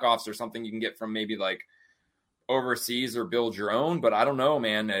like knockoffs or something you can get from maybe like overseas or build your own, but I don't know,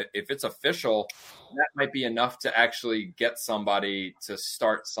 man. If it's official, that might be enough to actually get somebody to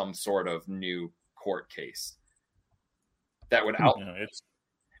start some sort of new court case. That would out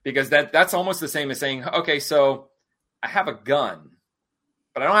because that's almost the same as saying, okay, so I have a gun,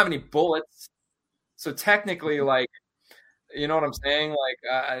 but I don't have any bullets. So technically, like, you know what I'm saying? Like,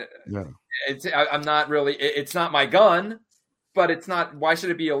 I'm not really, it's not my gun, but it's not, why should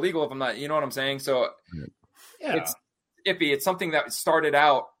it be illegal if I'm not, you know what I'm saying? So it's iffy. It's something that started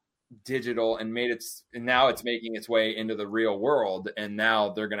out digital and now it's making its way into the real world. And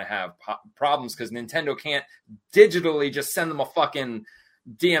now they're going to have problems because Nintendo can't digitally just send them a fucking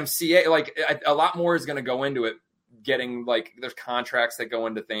DMCA. Like a lot more is going to go into it. Getting like, there's contracts that go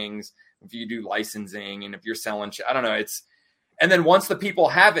into things. If you do licensing and if you're selling, I don't know, and then once the people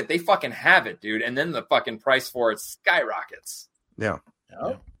have it, they fucking have it, dude. And then the fucking price for it skyrockets. Yeah.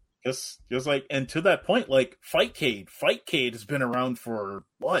 Just like, and to that point, like Fightcade has been around for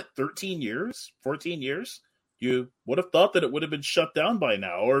what, 13 years, 14 years? You would have thought that it would have been shut down by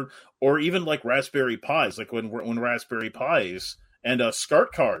now, or even like Raspberry Pis, like when Raspberry Pis and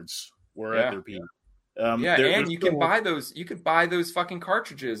SCART cards were at their peak. And you can buy those. You could buy those fucking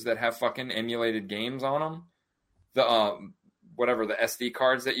cartridges that have fucking emulated games on them. The whatever the SD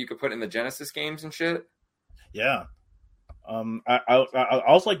cards that you could put in the Genesis games and shit. Yeah. I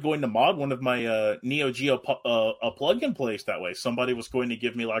was like going to mod one of my Neo Geo a plug-in place that way. Somebody was going to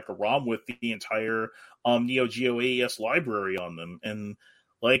give me like a ROM with the entire Neo Geo AES library on them, and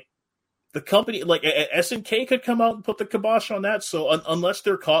like the company like SNK could come out and put the kibosh on that. So unless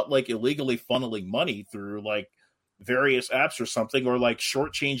they're caught like illegally funneling money through like various apps or something, or like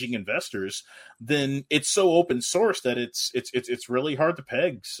shortchanging investors, then it's so open source that it's really hard to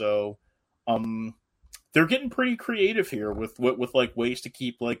peg. So they're getting pretty creative here with like ways to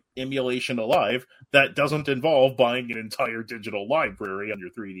keep like emulation alive that doesn't involve buying an entire digital library on your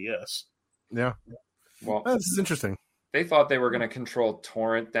 3DS. Yeah. Well, this is interesting. They thought they were going to control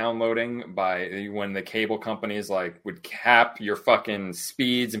torrent downloading by when the cable companies like would cap your fucking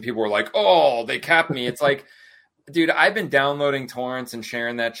speeds, and people were like, "Oh, they capped me." It's like, dude, I've been downloading torrents and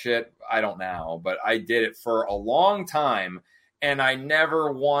sharing that shit. I don't now, but I did it for a long time, and I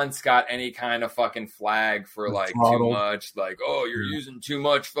never once got any kind of fucking flag for like too much. Like, oh, you're using too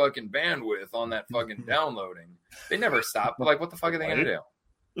much fucking bandwidth on that fucking downloading. They never stopped. Like, what the fuck are they going to do?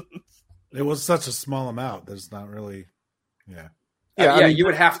 It was such a small amount. There's not really. Yeah. I mean, you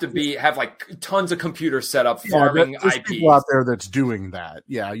would have to have like tons of computers set up farming there's IPs. people out there that's doing that.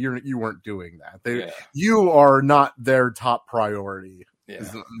 Yeah, you weren't doing that. You are not their top priority. Yeah.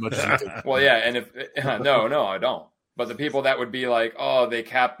 As much as Well, yeah, and if no, I don't. But the people that would be like, "Oh, they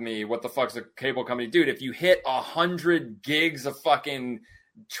capped me. What the fuck's a cable company, dude?" If you hit 100 gigs of fucking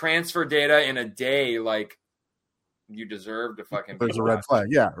transfer data in a day, like you deserve to fucking. There's a red flag.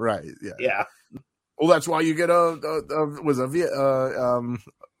 Yeah, right. Yeah. Well, that's why you get a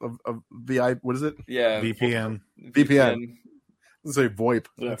VI. What is it? Yeah, VPN. Let's say VoIP.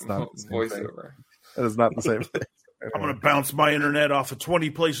 That's not voiceover. That is not the same thing. I'm going to bounce my internet off of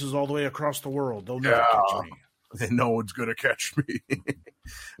 20 places all the way across the world. They'll never catch me. No one's gonna catch me.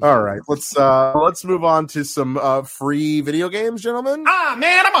 All right, let's move on to some free video games, gentlemen. Man,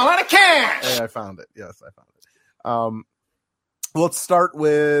 I'm all out of cash. Hey, I found it. Yes, I found it. Let's start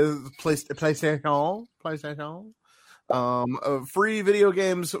with PlayStation. Free video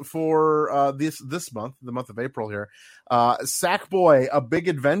games for this month, the month of April here. Sackboy: A Big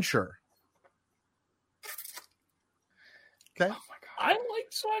Adventure. Okay. Oh my God. I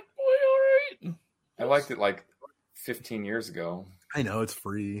like Sackboy, all right. I liked it like 15 years ago. I know it's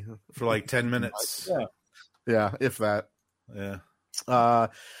free for like 10 minutes. Yeah, if that. Yeah.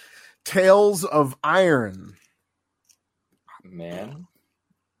 Tales of Iron. Man.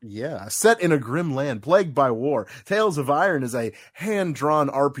 Yeah, set in a grim land plagued by war. Tales of Iron is a hand-drawn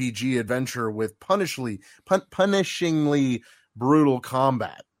RPG adventure with punishingly brutal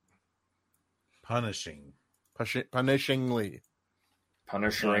combat. Punishingly.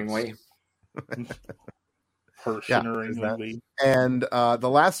 Personally. And the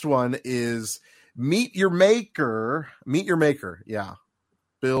last one is Meet Your Maker. Yeah.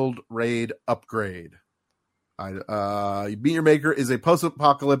 Build, raid, upgrade. Meet Your Maker is a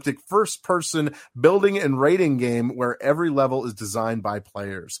post-apocalyptic first-person building and raiding game where every level is designed by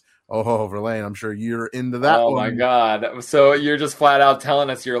players. Oh, Verlaine, I'm sure you're into that one. Oh, my God. So you're just flat out telling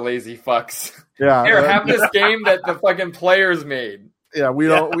us you're lazy fucks. Yeah. Here, have this game that the fucking players made. Yeah, we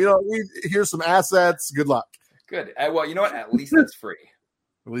don't. Here's some assets. Good luck. Good. Well, you know what? At least it's free.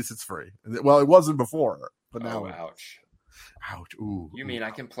 At least it's free. Well, it wasn't before, but now. Ouch. Ooh. You mean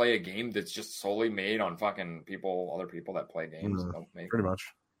I can play a game that's just solely made on fucking other people that play games? Pretty much.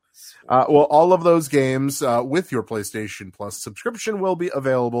 Well, all of those games with your PlayStation Plus subscription will be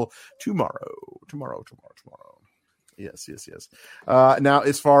available tomorrow. Yes. Now,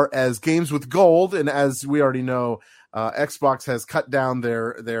 as far as games with gold, and as we already know, Xbox has cut down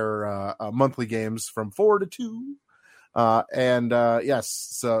their monthly games from 4 to 2. Yes,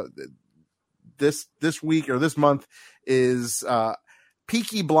 so this week or this month is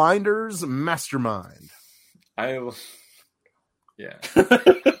Peaky Blinders Mastermind. Yeah.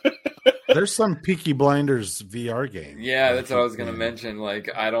 There's some Peaky Blinders VR game. Yeah, that's what I was going to mention. Like,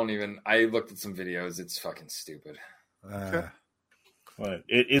 I looked at some videos. It's fucking stupid. It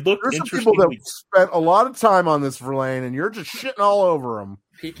looked There's some interesting. people that spent a lot of time on this, Verlaine, and you're just shitting all over them.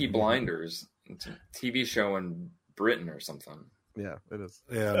 Peaky Blinders. It's a TV show in Britain or something. Yeah, it is.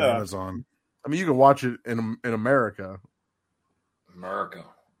 Yeah, Amazon. I mean, you can watch it in America. America.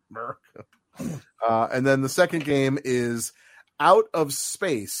 And then the second game is Out of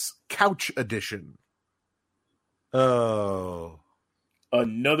Space Couch Edition. Oh.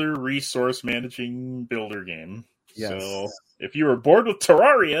 Another resource managing builder game. Yes. So if you were bored with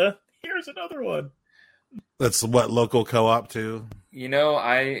Terraria, here's another one. That's what local co-op too. You know,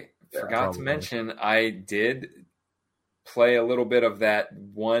 I forgot to mention I did play a little bit of that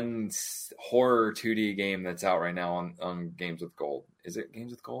one horror 2D game that's out right now on Games with Gold. Is it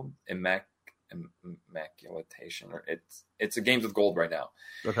Games with Gold? Immaculation, or it's a Games with Gold right now.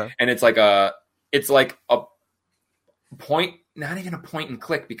 Okay. And it's like a point not even a point and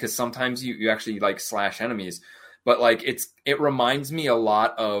click, because sometimes you actually like slash enemies, but like it reminds me a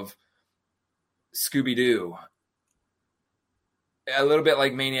lot of Scooby-Doo. A little bit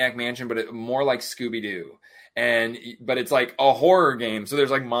like Maniac Mansion, but more like Scooby-Doo. But it's like a horror game. So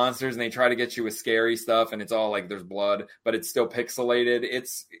there's like monsters and they try to get you with scary stuff, and it's all like there's blood, but it's still pixelated.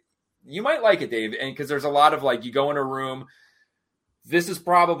 You might like it, Dave. And because there's a lot of like, you go in a room, this is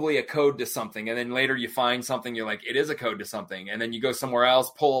probably a code to something. And then later you find something, you're like, it is a code to something. And then you go somewhere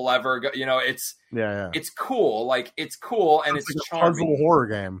else, pull a lever, it's cool. Like it's cool. And it's like charming. A puzzle horror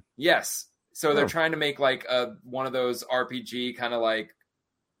game. Yes. So they're trying to make like one of those RPG kind of like,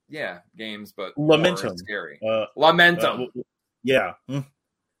 games, but Lamentum. Scary. Lamentum. Yeah.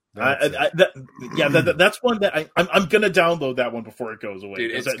 That's one that I'm gonna download that one before it goes away.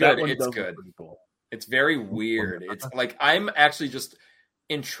 Dude, it's good. It's good. Cool. It's very weird. It's like I'm actually just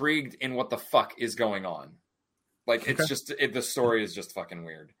intrigued in what the fuck is going on. Like it's just the story is just fucking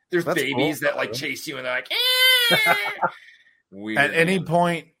weird. There's babies that like chase you and they're like. Weird. At any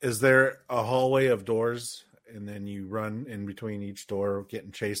point, is there a hallway of doors, and then you run in between each door,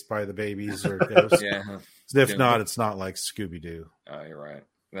 getting chased by the babies or ghosts? If not, it's not like Scooby-Doo. Oh, you're right.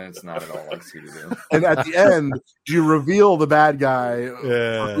 Then it's not at all like Scooby-Doo. And at the end, you reveal the bad guy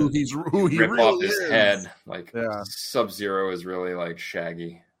who he rip really off his is. head. Like Sub-Zero is really like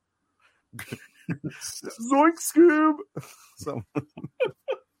Shaggy. Zoink Scoob. So,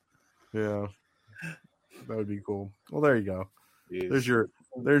 yeah, that would be cool. Well, there you go. Jeez.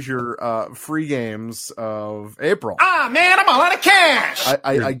 There's your free games of April. Ah, man, I'm all out of cash.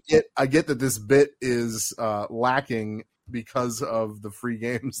 I get that this bit is lacking because of the free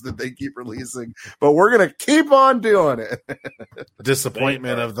games that they keep releasing, but we're gonna keep on doing it.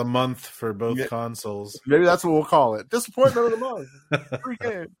 Disappointment of the month for both consoles. Maybe that's what we'll call it. Disappointment of the month. Free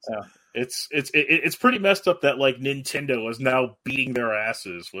games. Yeah. It's pretty messed up that like Nintendo is now beating their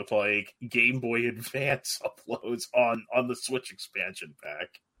asses with like Game Boy Advance uploads on the Switch expansion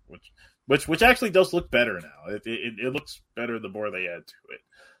pack, which actually does look better now. It looks better the more they add to it.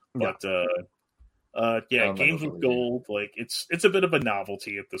 But games with gold, like it's a bit of a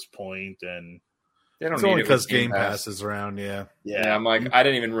novelty at this point, and it's only because Game Pass is around. Yeah. I'm like, I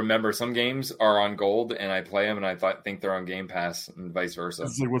didn't even remember some games are on gold, and I play them, and I think they're on Game Pass, and vice versa.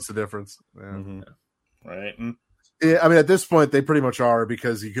 It's like, what's the difference? Right. Yeah, I mean, at this point, they pretty much are,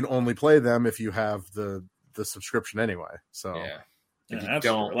 because you can only play them if you have the subscription anyway. So if you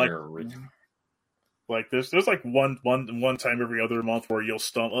don't, like there's like one time every other month where you'll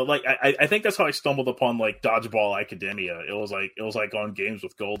stumble. Like I think that's how I stumbled upon like Dodgeball Academia. It was like on games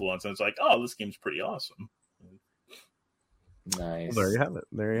with gold once, and it's like, oh, this game's pretty awesome. Nice. Well,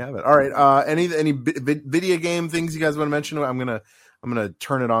 there you have it. All right. Any video game things you guys want to mention? I'm gonna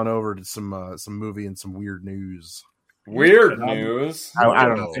turn it on over to some movie and some weird news. Weird news. I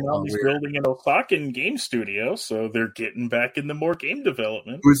don't know. Konami's building an Osakan game studio, so they're getting back into more game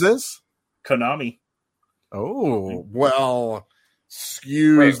development. Who's this? Konami. Oh, well,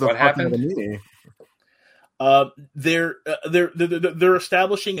 excuse the what happened? Out of me. They're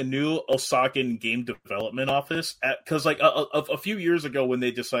establishing a new Osakan game development office because like a few years ago, when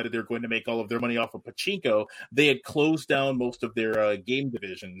they decided they're going to make all of their money off of pachinko, they had closed down most of their game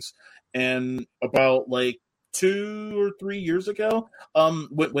divisions. And about like 2 or 3 years ago,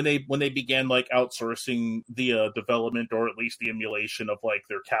 when they began like outsourcing the development, or at least the emulation of like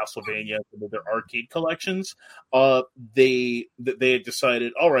their Castlevania and their arcade collections, they had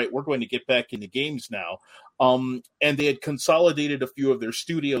decided, all right, we're going to get back into games now. And they had consolidated a few of their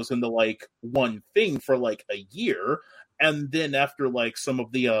studios into like one thing for like a year. And then after like some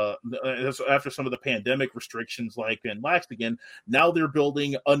of the pandemic restrictions like been laxed again, now they're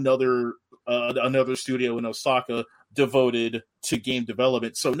building another studio in Osaka devoted to game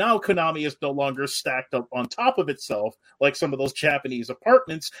development. So now Konami is no longer stacked up on top of itself like some of those Japanese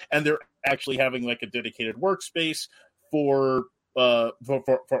apartments, and they're actually having like a dedicated workspace for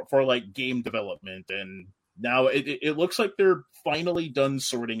like game development. And now it looks like they're finally done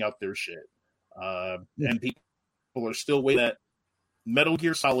sorting out their shit. And people are still waiting that Metal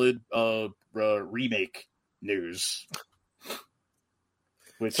Gear Solid remake news.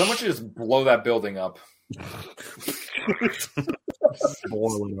 Someone should just blow that building up.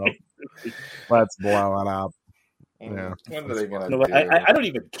 Blow it up. Let's blow it up. Yeah. When are they gonna no, I don't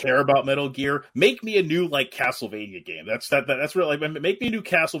even care about Metal Gear. Make me a new like Castlevania game. That's really like, make me a new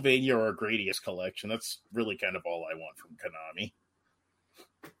Castlevania or a Gradius collection. That's really kind of all I want from Konami.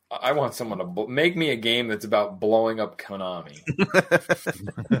 I want someone to make me a game that's about blowing up Konami.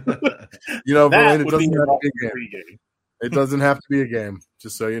 You know, Blaine, it doesn't have to be a game. It doesn't have to be a game,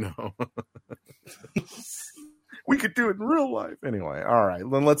 just so you know. We could do it in real life. Anyway, all right.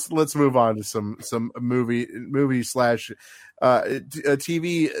 Then let's move on to some movie slash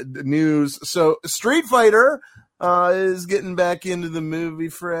TV news. So Street Fighter is getting back into the movie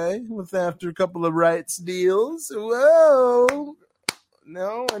fray after a couple of rights deals. Whoa.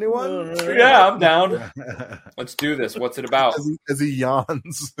 No, anyone? Yeah, I'm down. Let's do this. What's it about? As he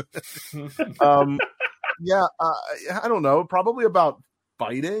yawns. Yeah, I don't know. Probably about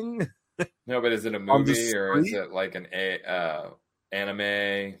fighting. No, but is it a movie or is it like an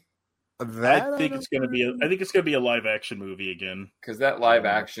anime? I think it's gonna be a live action movie again. Because that live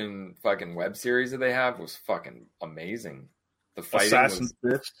action fucking web series that they have was fucking amazing. The fighting Assassin's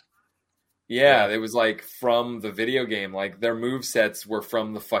Fist. Yeah, it was like from the video game. Like their movesets were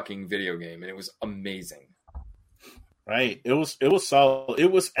from the fucking video game, and it was amazing. Right. It was solid.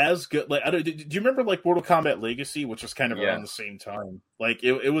 It was as good. Like, do you remember like Mortal Kombat Legacy, which was kind of around the same time? Like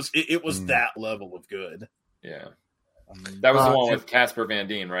it was that level of good. Yeah. That was the one with Casper Van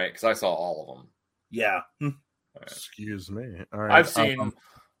Dien, right? Because I saw all of them. Yeah. Right. Excuse me. All right. I've seen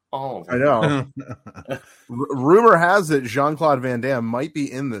all of them. I know. Rumor has it Jean-Claude Van Damme might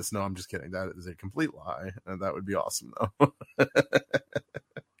be in this. No, I'm just kidding. That is a complete lie. And that would be awesome, though.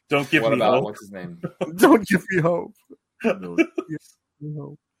 Don't give me hope. What's his name? Don't give me hope. Don't give me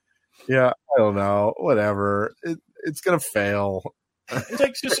hope. Yeah, I don't know. Whatever. It's going to fail. It's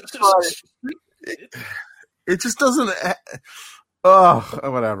like it just doesn't. Oh,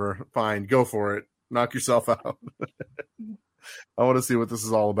 whatever. Fine, go for it. Knock yourself out. I want to see what this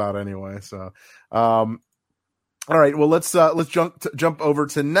is all about anyway. So, all right. Well, let's jump over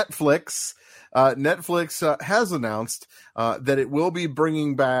to Netflix. Netflix has announced that it will be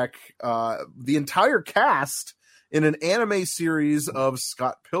bringing back the entire cast in an anime series of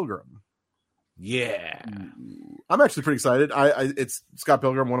Scott Pilgrim. Yeah, I'm actually pretty excited. It's Scott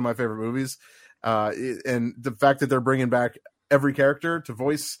Pilgrim, one of my favorite movies. And the fact that they're bringing back every character to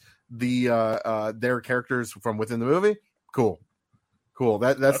voice their characters from within the movie, cool.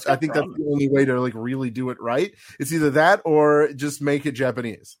 That's I think that's the only way to like really do it right. It's either that or just make it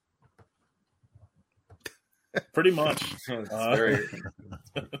Japanese. Pretty much. I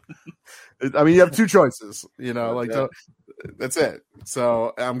mean, you have two choices. You know, like that's it.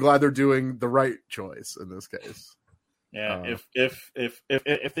 So I'm glad they're doing the right choice in this case. Yeah,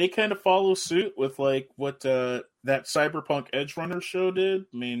 if they kind of follow suit with like what that Cyberpunk Edge Runner show did,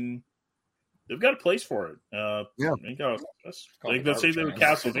 I mean, they've got a place for it. Yeah, let's say they were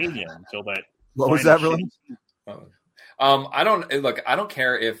Castlevania until that. What was that really? I don't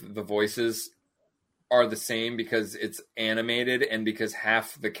care if the voices are the same because it's animated and because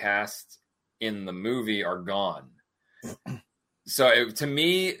half the cast in the movie are gone. So to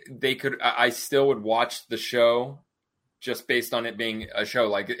me, I still would watch the show just based on it being a show.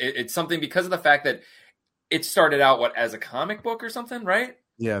 Like it's something because of the fact that it started out as a comic book or something, right?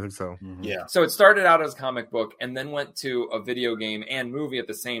 Yeah, I think so. Mm-hmm. Yeah. So it started out as a comic book and then went to a video game and movie at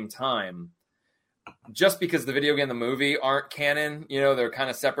the same time. Just because the video game and the movie aren't canon, they're kind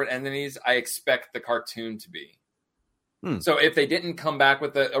of separate entities, I expect the cartoon to be. So if they didn't come back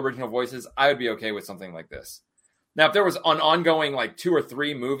with the original voices, I would be okay with something like this. Now, if there was an ongoing like 2 or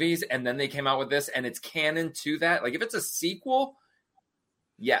 3 movies and then they came out with this and it's canon to that, like if it's a sequel,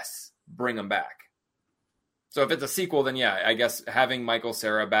 yes, bring them back. So if it's a sequel, then yeah, I guess having Michael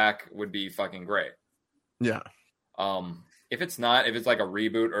Cera back would be fucking great. Yeah. If it's not, if it's like a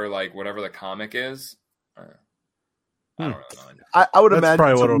reboot or like whatever the comic is, I don't know. I would That's imagine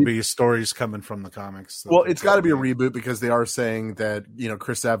probably what it'll be. Stories coming from the comics. Well, it's got to be a reboot because they are saying that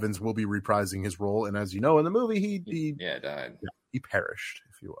Chris Evans will be reprising his role, and as you know, in the movie, he died. Yeah, he perished,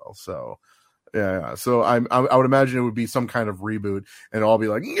 if you will. So yeah. So I would imagine it would be some kind of reboot, and I'll be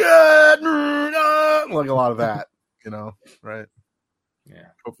like, like a lot of that, right? Yeah,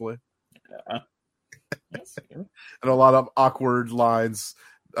 hopefully. Yeah. And a lot of awkward lines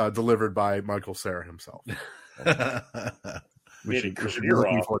delivered by Michael Cera himself. We should be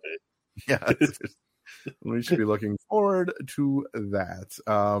looking forward. Yeah, we should be looking forward to that.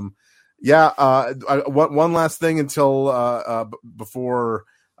 One last thing until before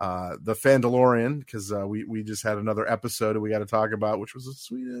the Fandalorian, because we just had another episode we got to talk about, which was a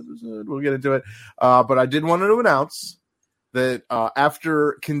sweet episode. We'll get into it, but I did want to announce that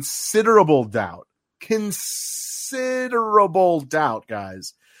after considerable doubt,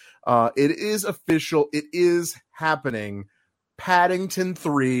 guys, it is official. It is happening. Paddington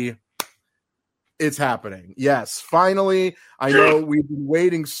 3. It's happening. Yes, finally. I know we've been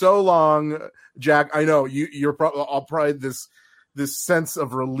waiting so long, Jack. I know you're probably this sense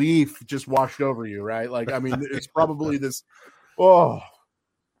of relief just washed over you, right? Like, I mean, it's probably this. Oh,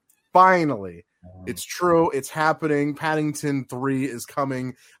 finally, It's true. It's happening. Paddington 3 is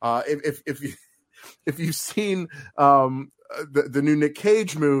coming. If you've seen the new Nick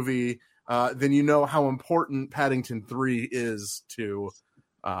Cage movie, then you know how important Paddington 3 is to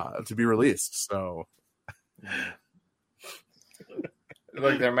be released. So,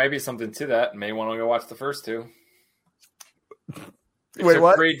 look, there might be something to that. May want to go watch the first two. Wait,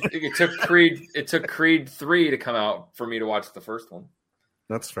 what? It took Creed 3 to come out for me to watch the first one.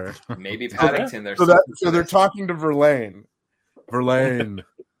 That's fair. Maybe Paddington. So they're talking to Verlaine. Verlaine.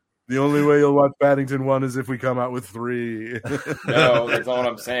 The only way you'll watch Paddington 1 is if we come out with 3. No, that's not what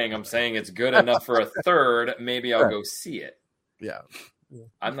I'm saying. I'm saying it's good enough for a third. Maybe I'll go see it. Yeah.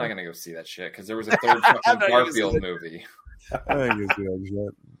 I'm not going to go see that shit because there was a third fucking Garfield movie. I think you'll see that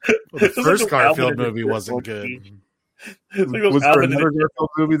shit. Well, the first Garfield movie wasn't good. Was there another Garfield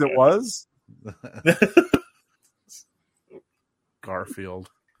movie that was? Garfield.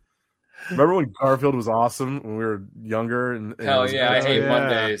 Remember when Garfield was awesome when we were younger? And Hell yeah, I hate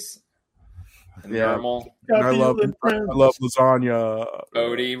Mondays. And normal. And I love lasagna.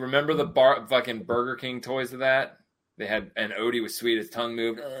 Odie, remember the fucking Burger King toys of that? They had, and Odie was sweet. His tongue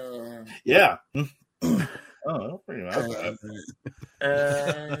moved. Yeah. Oh, pretty much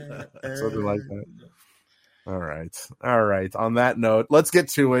that. Something like that. All right. On that note, let's get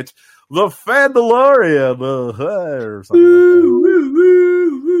to it. The Fandalorian, or something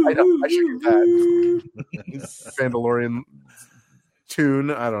like that. I should get that. Fandalorian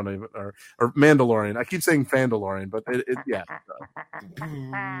tune. I don't even, or Mandalorian. I keep saying Fandalorian, but yeah.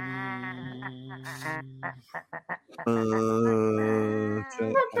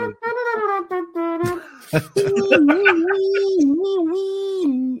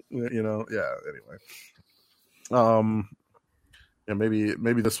 Yeah. Anyway. Yeah,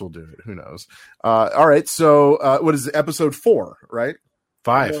 maybe this will do it. Who knows? All right. So, what is it? Episode 4, right?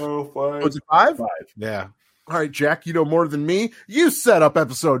 5. No, 5. Oh, is it 5? 5. Yeah. All right, Jack, you know more than me. You set up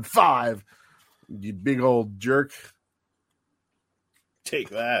episode 5. You big old jerk. Take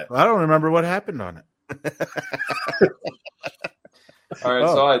that. I don't remember what happened on it. All right,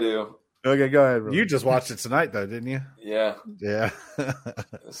 so I do. Okay, go ahead. Really. You just watched it tonight, though, didn't you? Yeah. Yeah.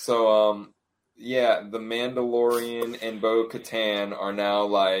 So, yeah, the Mandalorian and Bo-Katan are now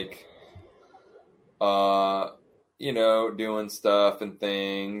like, doing stuff and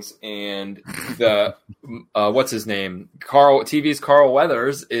things, and the what's his name? TV's Carl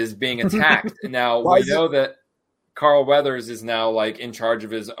Weathers is being attacked. Now we know that Carl Weathers is now like in charge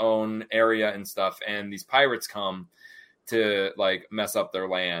of his own area and stuff, and these pirates come to like mess up their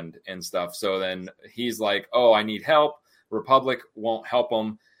land and stuff. So then he's like, "Oh, I need help." Republic won't help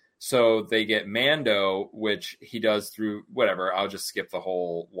him. So they get Mando, which he does through whatever. I'll just skip the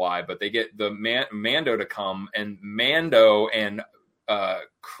whole why, but they get the Mando to come, and Mando and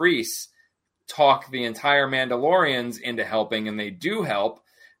Kreese talk the entire Mandalorians into helping, and they do help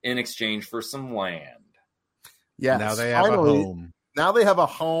in exchange for some land. Yeah, now they have a home. Now they have a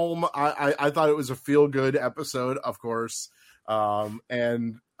home. I thought it was a feel good episode, of course,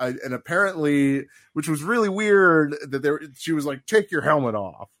 and apparently, which was really weird that she was like, "Take your helmet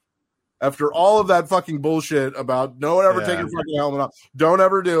off." After all of that fucking bullshit about no one ever take your fucking helmet off. Don't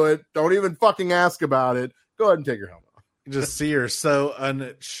ever do it. Don't even fucking ask about it. Go ahead and take your helmet off. You just see her so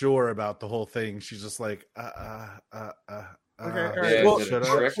unsure about the whole thing. She's just like, Okay. Yeah, Well,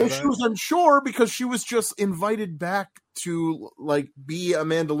 she she was unsure because she was just invited back to like be a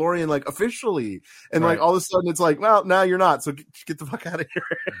Mandalorian, like officially. And like all of a sudden it's like, well, now you're not. So get the fuck out of here.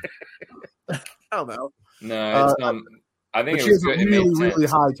 I don't know. No, it's I think but it she was has good. a really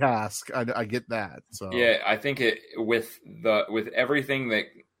high task. I get that. So yeah, I think it with everything that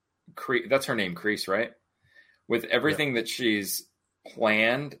that's her name, Kreese, right? With everything that she's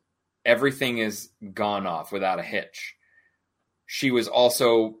planned, everything is gone off without a hitch. She was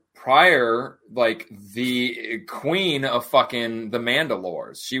also prior like the queen of fucking the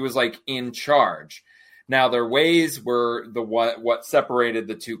Mandalores. She was like in charge. Now their ways were what separated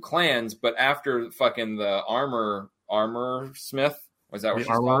the two clans, but after fucking the armor smith, was that what she's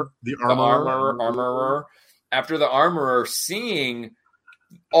called? The armorer. After the armorer seeing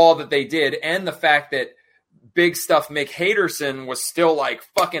all that they did and the fact that big stuff Mick Haderson was still like,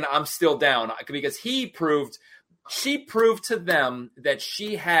 fucking, I'm still down, because she proved to them that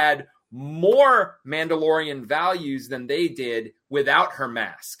she had more Mandalorian values than they did without her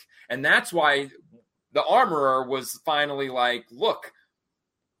mask. And that's why the armorer was finally like, look,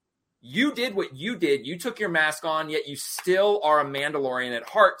 you did what you did. You took your mask on, yet you still are a Mandalorian at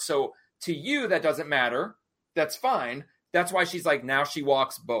heart. So to you, that doesn't matter. That's fine. That's why she's like, now she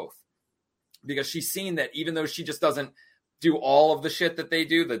walks both. Because she's seen that even though she just doesn't do all of the shit that they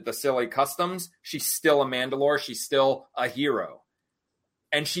do, the silly customs, she's still a Mandalore. She's still a hero.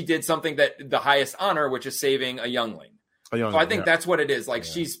 And she did something that the highest honor, which is saving a youngling. So I think that's what it is. Like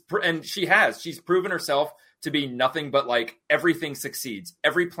she's proven herself to be nothing but like everything succeeds.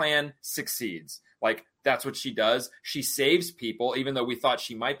 Every plan succeeds. Like that's what she does. She saves people, even though we thought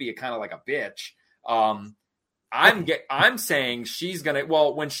she might be kind of like a bitch. I'm saying she's gonna.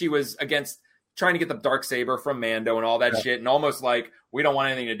 Well, when she was against trying to get the Darksaber from Mando and all that shit, and almost like we don't want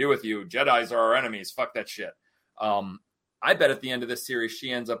anything to do with you. Jedis are our enemies. Fuck that shit. I bet at the end of this series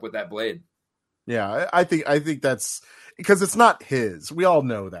she ends up with that blade. Yeah, I think that's because it's not his. We all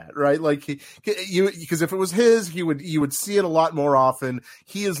know that, right? Like because if it was his, you would see it a lot more often.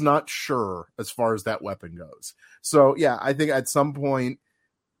 He is not sure as far as that weapon goes. So yeah, I think at some point,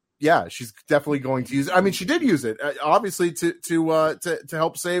 yeah, she's definitely going to use it. I mean, she did use it obviously to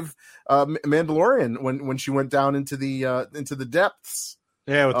help save Mandalorian when she went down into the depths.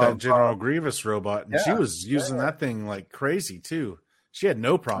 Yeah, with that General Grievous robot, and she was using that thing like crazy too. She had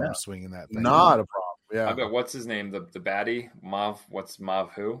no problem swinging that thing. Not a problem. Yeah. I bet what's his name? The baddie? Mav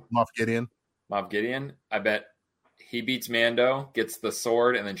who? Moff Gideon. Moff Gideon. I bet he beats Mando, gets the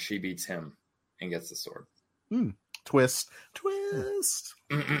sword, and then she beats him and gets the sword. Twist. Twist.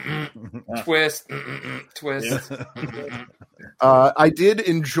 I did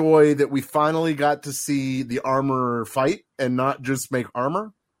enjoy that we finally got to see the armor fight and not just make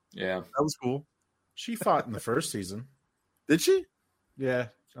armor. Yeah. That was cool. She fought in the first season. Did she? Yeah.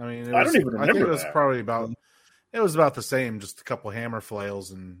 I mean, I don't even remember. I think it was probably about the same, just a couple hammer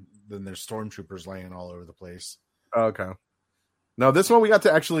flails, and then there's stormtroopers laying all over the place. Okay. No, this one we got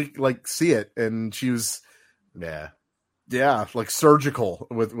to actually like see it, and she was like surgical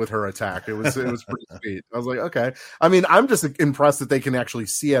with her attack. It was pretty sweet. I was like, okay. I mean, I'm just impressed that they can actually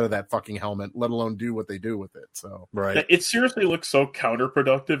see out of that fucking helmet, let alone do what they do with it. So right, it seriously looks so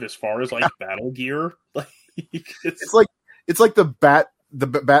counterproductive as far as like battle gear. Like it's like the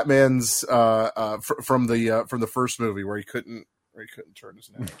Batman's from the first movie where he couldn't turn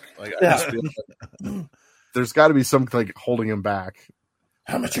his neck. Like I just feel like there's got to be something like holding him back.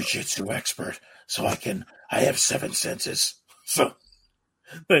 I'm a jiu-jitsu expert, so I have 7 senses. So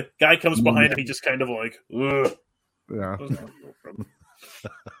the guy comes behind him, he just kind of like, ugh. Yeah.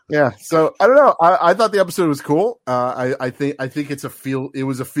 Yeah. So I don't know. I thought the episode was cool. I think it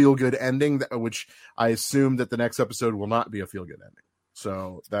was a feel good ending, which I assume that the next episode will not be a feel good ending.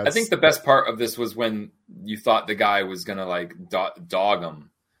 So I think the best part of this was when you thought the guy was gonna like dog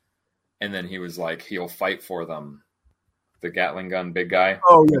him, and then he was like, he'll fight for them. The Gatling gun big guy.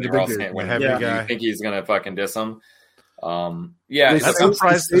 Oh yeah, the heavy guy. You think he's gonna fucking diss him? That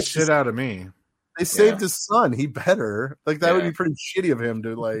surprised the shit out of me. They saved his son. He better. Like that would be pretty shitty of him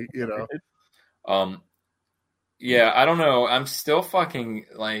to like, you know. Yeah, I don't know. I'm still fucking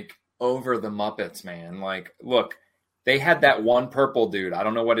like over the Muppets, man. Like, look, they had that one purple dude. I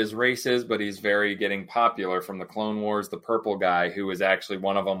don't know what his race is, but he's very getting popular from the Clone Wars. The purple guy who was actually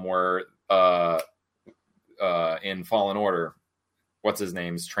one of them were in Fallen Order. What's his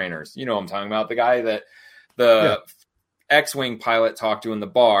name's trainers? You know what I'm talking about? The guy that the X-Wing pilot talked to in the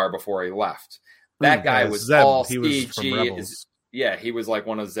bar before he left. That guy was Zeb. all he was CG. He was like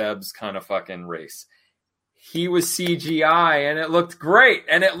one of Zeb's kind of fucking race. He was CGI and it looked great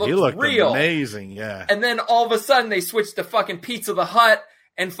and it looked real. Amazing, yeah. And then all of a sudden they switched to fucking Pizza the Hut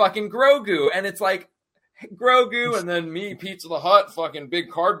and fucking Grogu. And it's like Grogu and then me, Pizza the Hut, fucking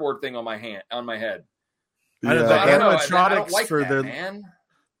big cardboard thing on my head. I don't know. The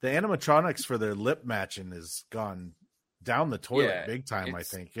animatronics for their lip matching has gone down the toilet big time. I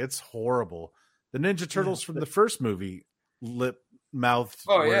think it's horrible. The Ninja Turtles from the first movie mouthed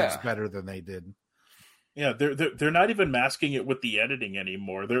words better than they did. Yeah, they're not even masking it with the editing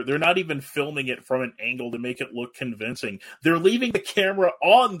anymore. They're not even filming it from an angle to make it look convincing. They're leaving the camera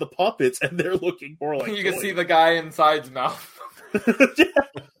on the puppets, and they're looking more like you can see the guy inside's mouth.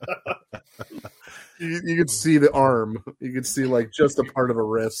 You could see the arm. You could see like just a part of a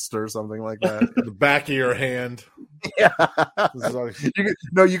wrist or something like that. The back of your hand. Yeah. You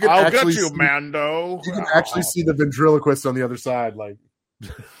can I'll actually get you, Mando. You can actually see the ventriloquist on the other side. Like,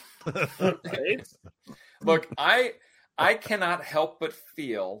 look, I cannot help but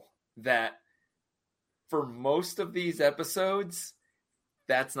feel that for most of these episodes,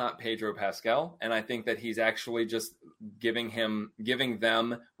 that's not Pedro Pascal, and I think that he's actually just giving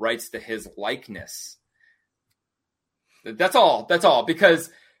them rights to his likeness. That's all,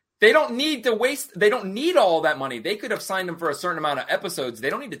 because they don't need to waste. They don't need all that money. They could have signed him for a certain amount of episodes. They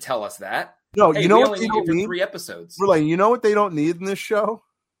don't need to tell us that. No, you know what they don't need? need? 3 episodes. We're like, you know what they don't need in this show?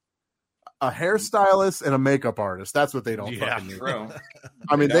 a hairstylist and a makeup artist. That's what they don't fucking need. True.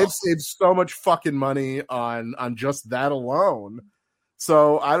 I mean, they've saved so much fucking money on just that alone.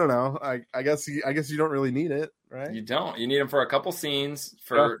 So I don't know. I guess you don't really need it, right? You don't. You need him for a couple scenes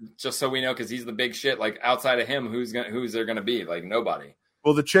just so we know, because he's the big shit. Like outside of him, who's there gonna be? Like nobody.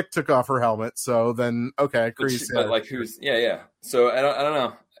 Well, the chick took off her helmet, so then okay, But like who's? Yeah. So I don't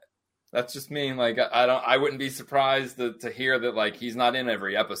know. That's just me. Like I wouldn't be surprised to hear that like he's not in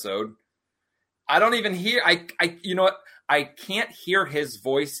every episode. I don't even hear. You know what? I can't hear his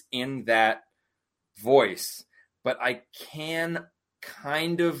voice in that voice, but I can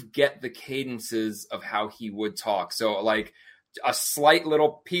kind of get the cadences of how he would talk. So like a slight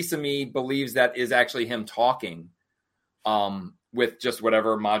little piece of me believes that is actually him talking, with just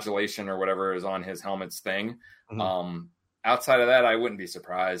whatever modulation or whatever is on his helmet's thing. Mm-hmm. Outside of that, I wouldn't be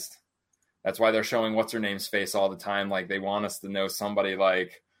surprised. That's why they're showing what's her name's face all the time. Like they want us to know somebody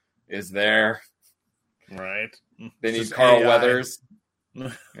like is there. Right. They need Carl Weathers.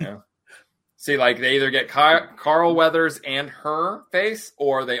 Yeah. See, like they either get Carl Weathers and her face,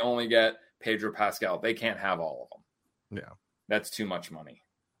 or they only get Pedro Pascal. They can't have all of them. Yeah. That's too much money.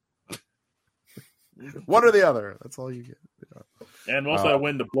 One or the other. That's all you get. Yeah. And most of that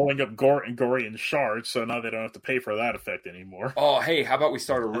went to blowing up Gorian shards, so now they don't have to pay for that effect anymore. Oh, hey, how about we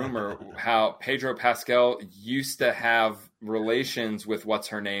start a rumor how Pedro Pascal used to have relations with what's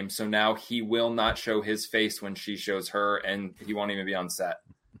her name, so now he will not show his face when she shows her, and he won't even be on set.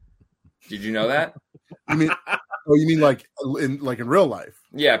 Did you know that? You mean like in real life?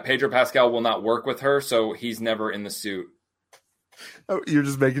 Yeah, Pedro Pascal will not work with her, so he's never in the suit. Oh, you're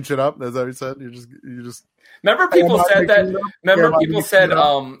just making shit up? That's what you said? You just Remember people said that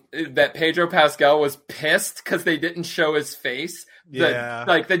that Pedro Pascal was pissed because they didn't show his face.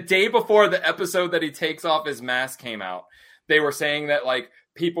 Like the day before the episode that he takes off his mask came out, they were saying that like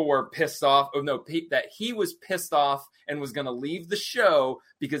people were pissed off. Oh no, that he was pissed off and was going to leave the show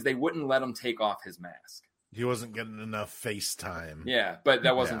because they wouldn't let him take off his mask. He wasn't getting enough face time. Yeah, but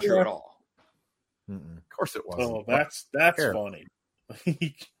that wasn't true at all. Mm-mm. Of course it wasn't. Oh, that's funny.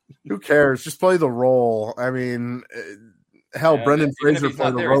 Who cares? Just play the role. I mean, hell, Brendan Fraser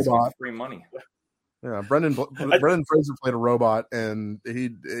played a robot. Free money. Yeah, Brendan Fraser played a robot, and he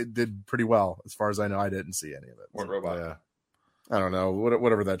did pretty well, as far as I know. I didn't see any of it. What robot? Yeah. I don't know.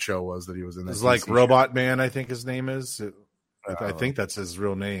 Whatever that show was that he was in. It's like Robot Man, I think his name is. I think that's his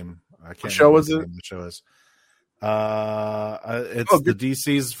real name. I can't. What show was it? The show is. It's the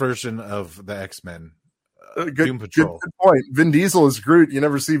DC's version of the X-Men. Doom Patrol. Good point. Vin Diesel is Groot. You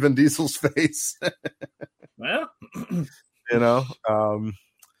never see Vin Diesel's face. Well, you know,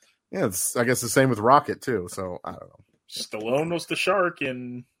 yeah, it's I guess the same with Rocket too. So I don't know. Stallone was the shark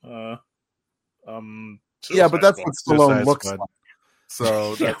in yeah, but that's what Stallone looks like.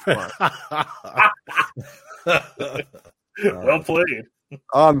 So that's fine. Well played.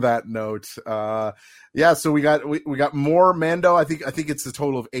 On that note, yeah, so we got more Mando. I think it's a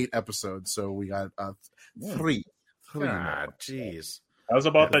total of 8 episodes. So we got 3. Jeez. That was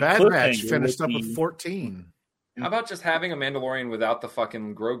about the Bad Batch finished up with 14. How about just having a Mandalorian without the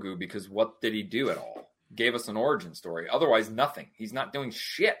fucking Grogu? Because what did he do at all? Gave us an origin story. Otherwise, nothing. He's not doing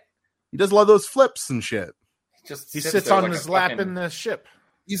shit. He does love those flips and shit. He sits on his lap in the ship.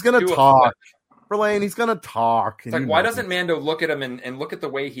 He's gonna talk. Verlaine, he's gonna talk. It's like, why doesn't Mando look at him and look at the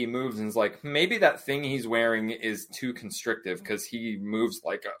way he moves and is like, maybe that thing he's wearing is too constrictive because he moves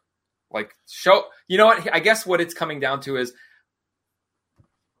show. You know what? I guess what it's coming down to is,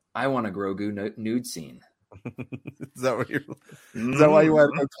 I want a Grogu nude scene. Is that why you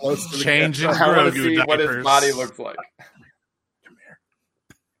went so close to changing I want to see what his body looks like. Come here.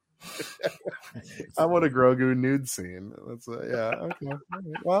 I want a Grogu nude scene. That's yeah. Okay.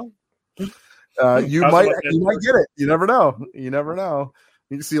 Well. You might get it. You never know. You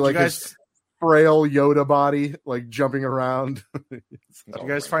can see like his frail Yoda body like jumping around. You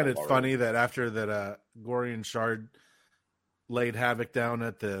guys find it funny that after that Gorian shard laid havoc down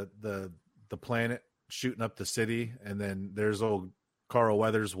at the planet, shooting up the city, and then there's old Carl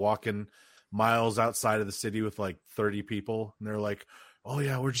Weathers walking miles outside of the city with like 30 people, and they're like, "Oh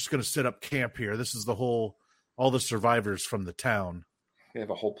yeah, we're just gonna set up camp here. This is all the survivors from the town." They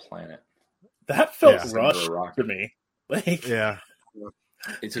have a whole planet. That felt rushed to me. Yeah.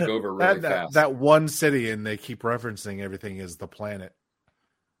 It took over really fast. That one city, and they keep referencing everything as the planet.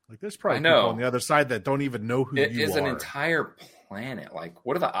 Like, there's probably people on the other side that don't even know who you are. It is an entire planet. Like,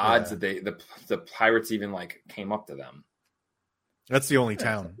 what are the odds that the pirates even like came up to them? That's the only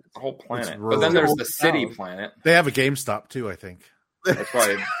town. It's the whole planet. But then there's the city planet. They have a GameStop too, I think. That's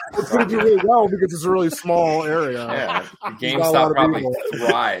why. It's going to do really well because it's a really small area. Yeah, There's not a lot GameStop of probably people.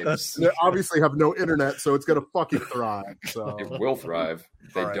 thrives. They obviously have no internet, so it's going to fucking thrive. So It will thrive.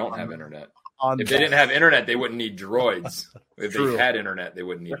 If they All right, don't have internet. on If they didn't have internet, they wouldn't need droids. If True. they had internet, they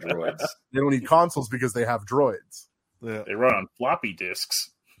wouldn't need droids. they don't need consoles because they have droids. Yeah. They run on floppy disks.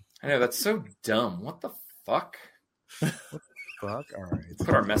 I know that's so dumb. What the fuck? Fuck. All right.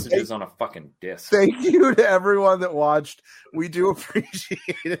 Put our messages on a fucking disc. Thank you to everyone that watched. We do appreciate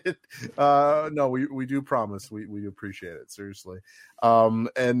it. No, we do promise we appreciate it, seriously. For all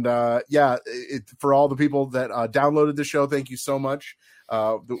the people that downloaded the show, thank you so much.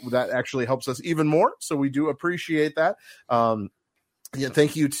 That actually helps us even more, so we do appreciate that.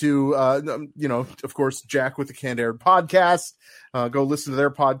 Thank you to of course, Jack with the Canned Air podcast. Go listen to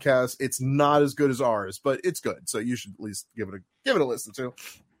their podcast. It's not as good as ours, but it's good, so you should at least give it a listen to.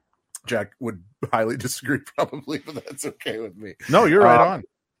 Jack would highly disagree, probably, but that's okay with me. No, you're right on.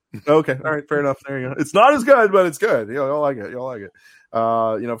 Okay, all right, fair enough. There you go. It's not as good, but it's good. You'll like it. You'll like it.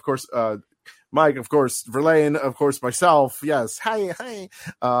 Of course, Mike, of course, Verlaine, of course, myself. Yes. Hi.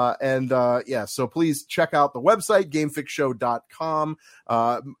 So please check out the website, gamefixshow.com.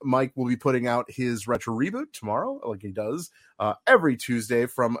 Mike will be putting out his retro reboot tomorrow, like he does every Tuesday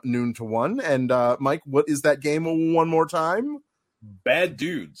from noon to 1. And Mike, what is that game one more time? Bad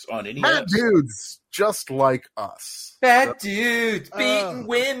Dudes on NES. Bad Dudes, just like us. Bad dudes beating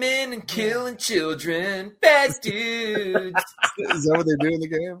women and killing children. Bad dudes. Is that what they do in the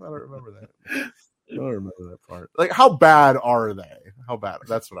game? I don't remember that. I don't remember that part. Like, how bad are they? How bad?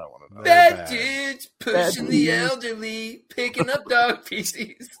 That's what I want to know. Bad dudes pushing the elderly, picking up dog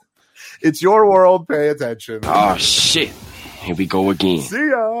pieces. It's your world. Pay attention. Oh, shit. Here we go again. See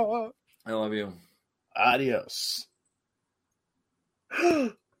ya. I love you. Adios.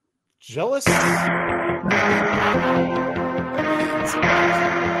 Jealous?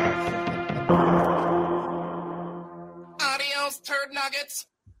 Adios, turd nuggets.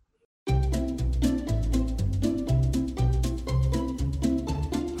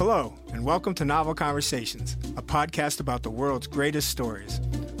 Hello, and welcome to Novel Conversations, a podcast about the world's greatest stories.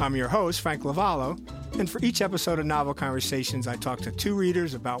 I'm your host, Frank Lavallo, and for each episode of Novel Conversations, I talk to two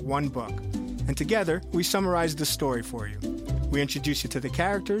readers about one book. And together, we summarize the story for you. We introduce you to the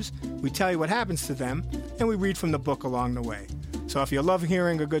characters, we tell you what happens to them, and we read from the book along the way. So if you love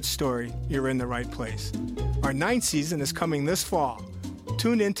hearing a good story, you're in the right place. Our 9th season is coming this fall.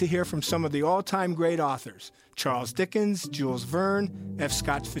 Tune in to hear from some of the all-time great authors, Charles Dickens, Jules Verne, F.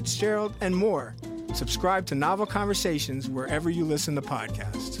 Scott Fitzgerald, and more. Subscribe to Novel Conversations wherever you listen to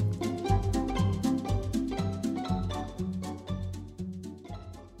podcasts.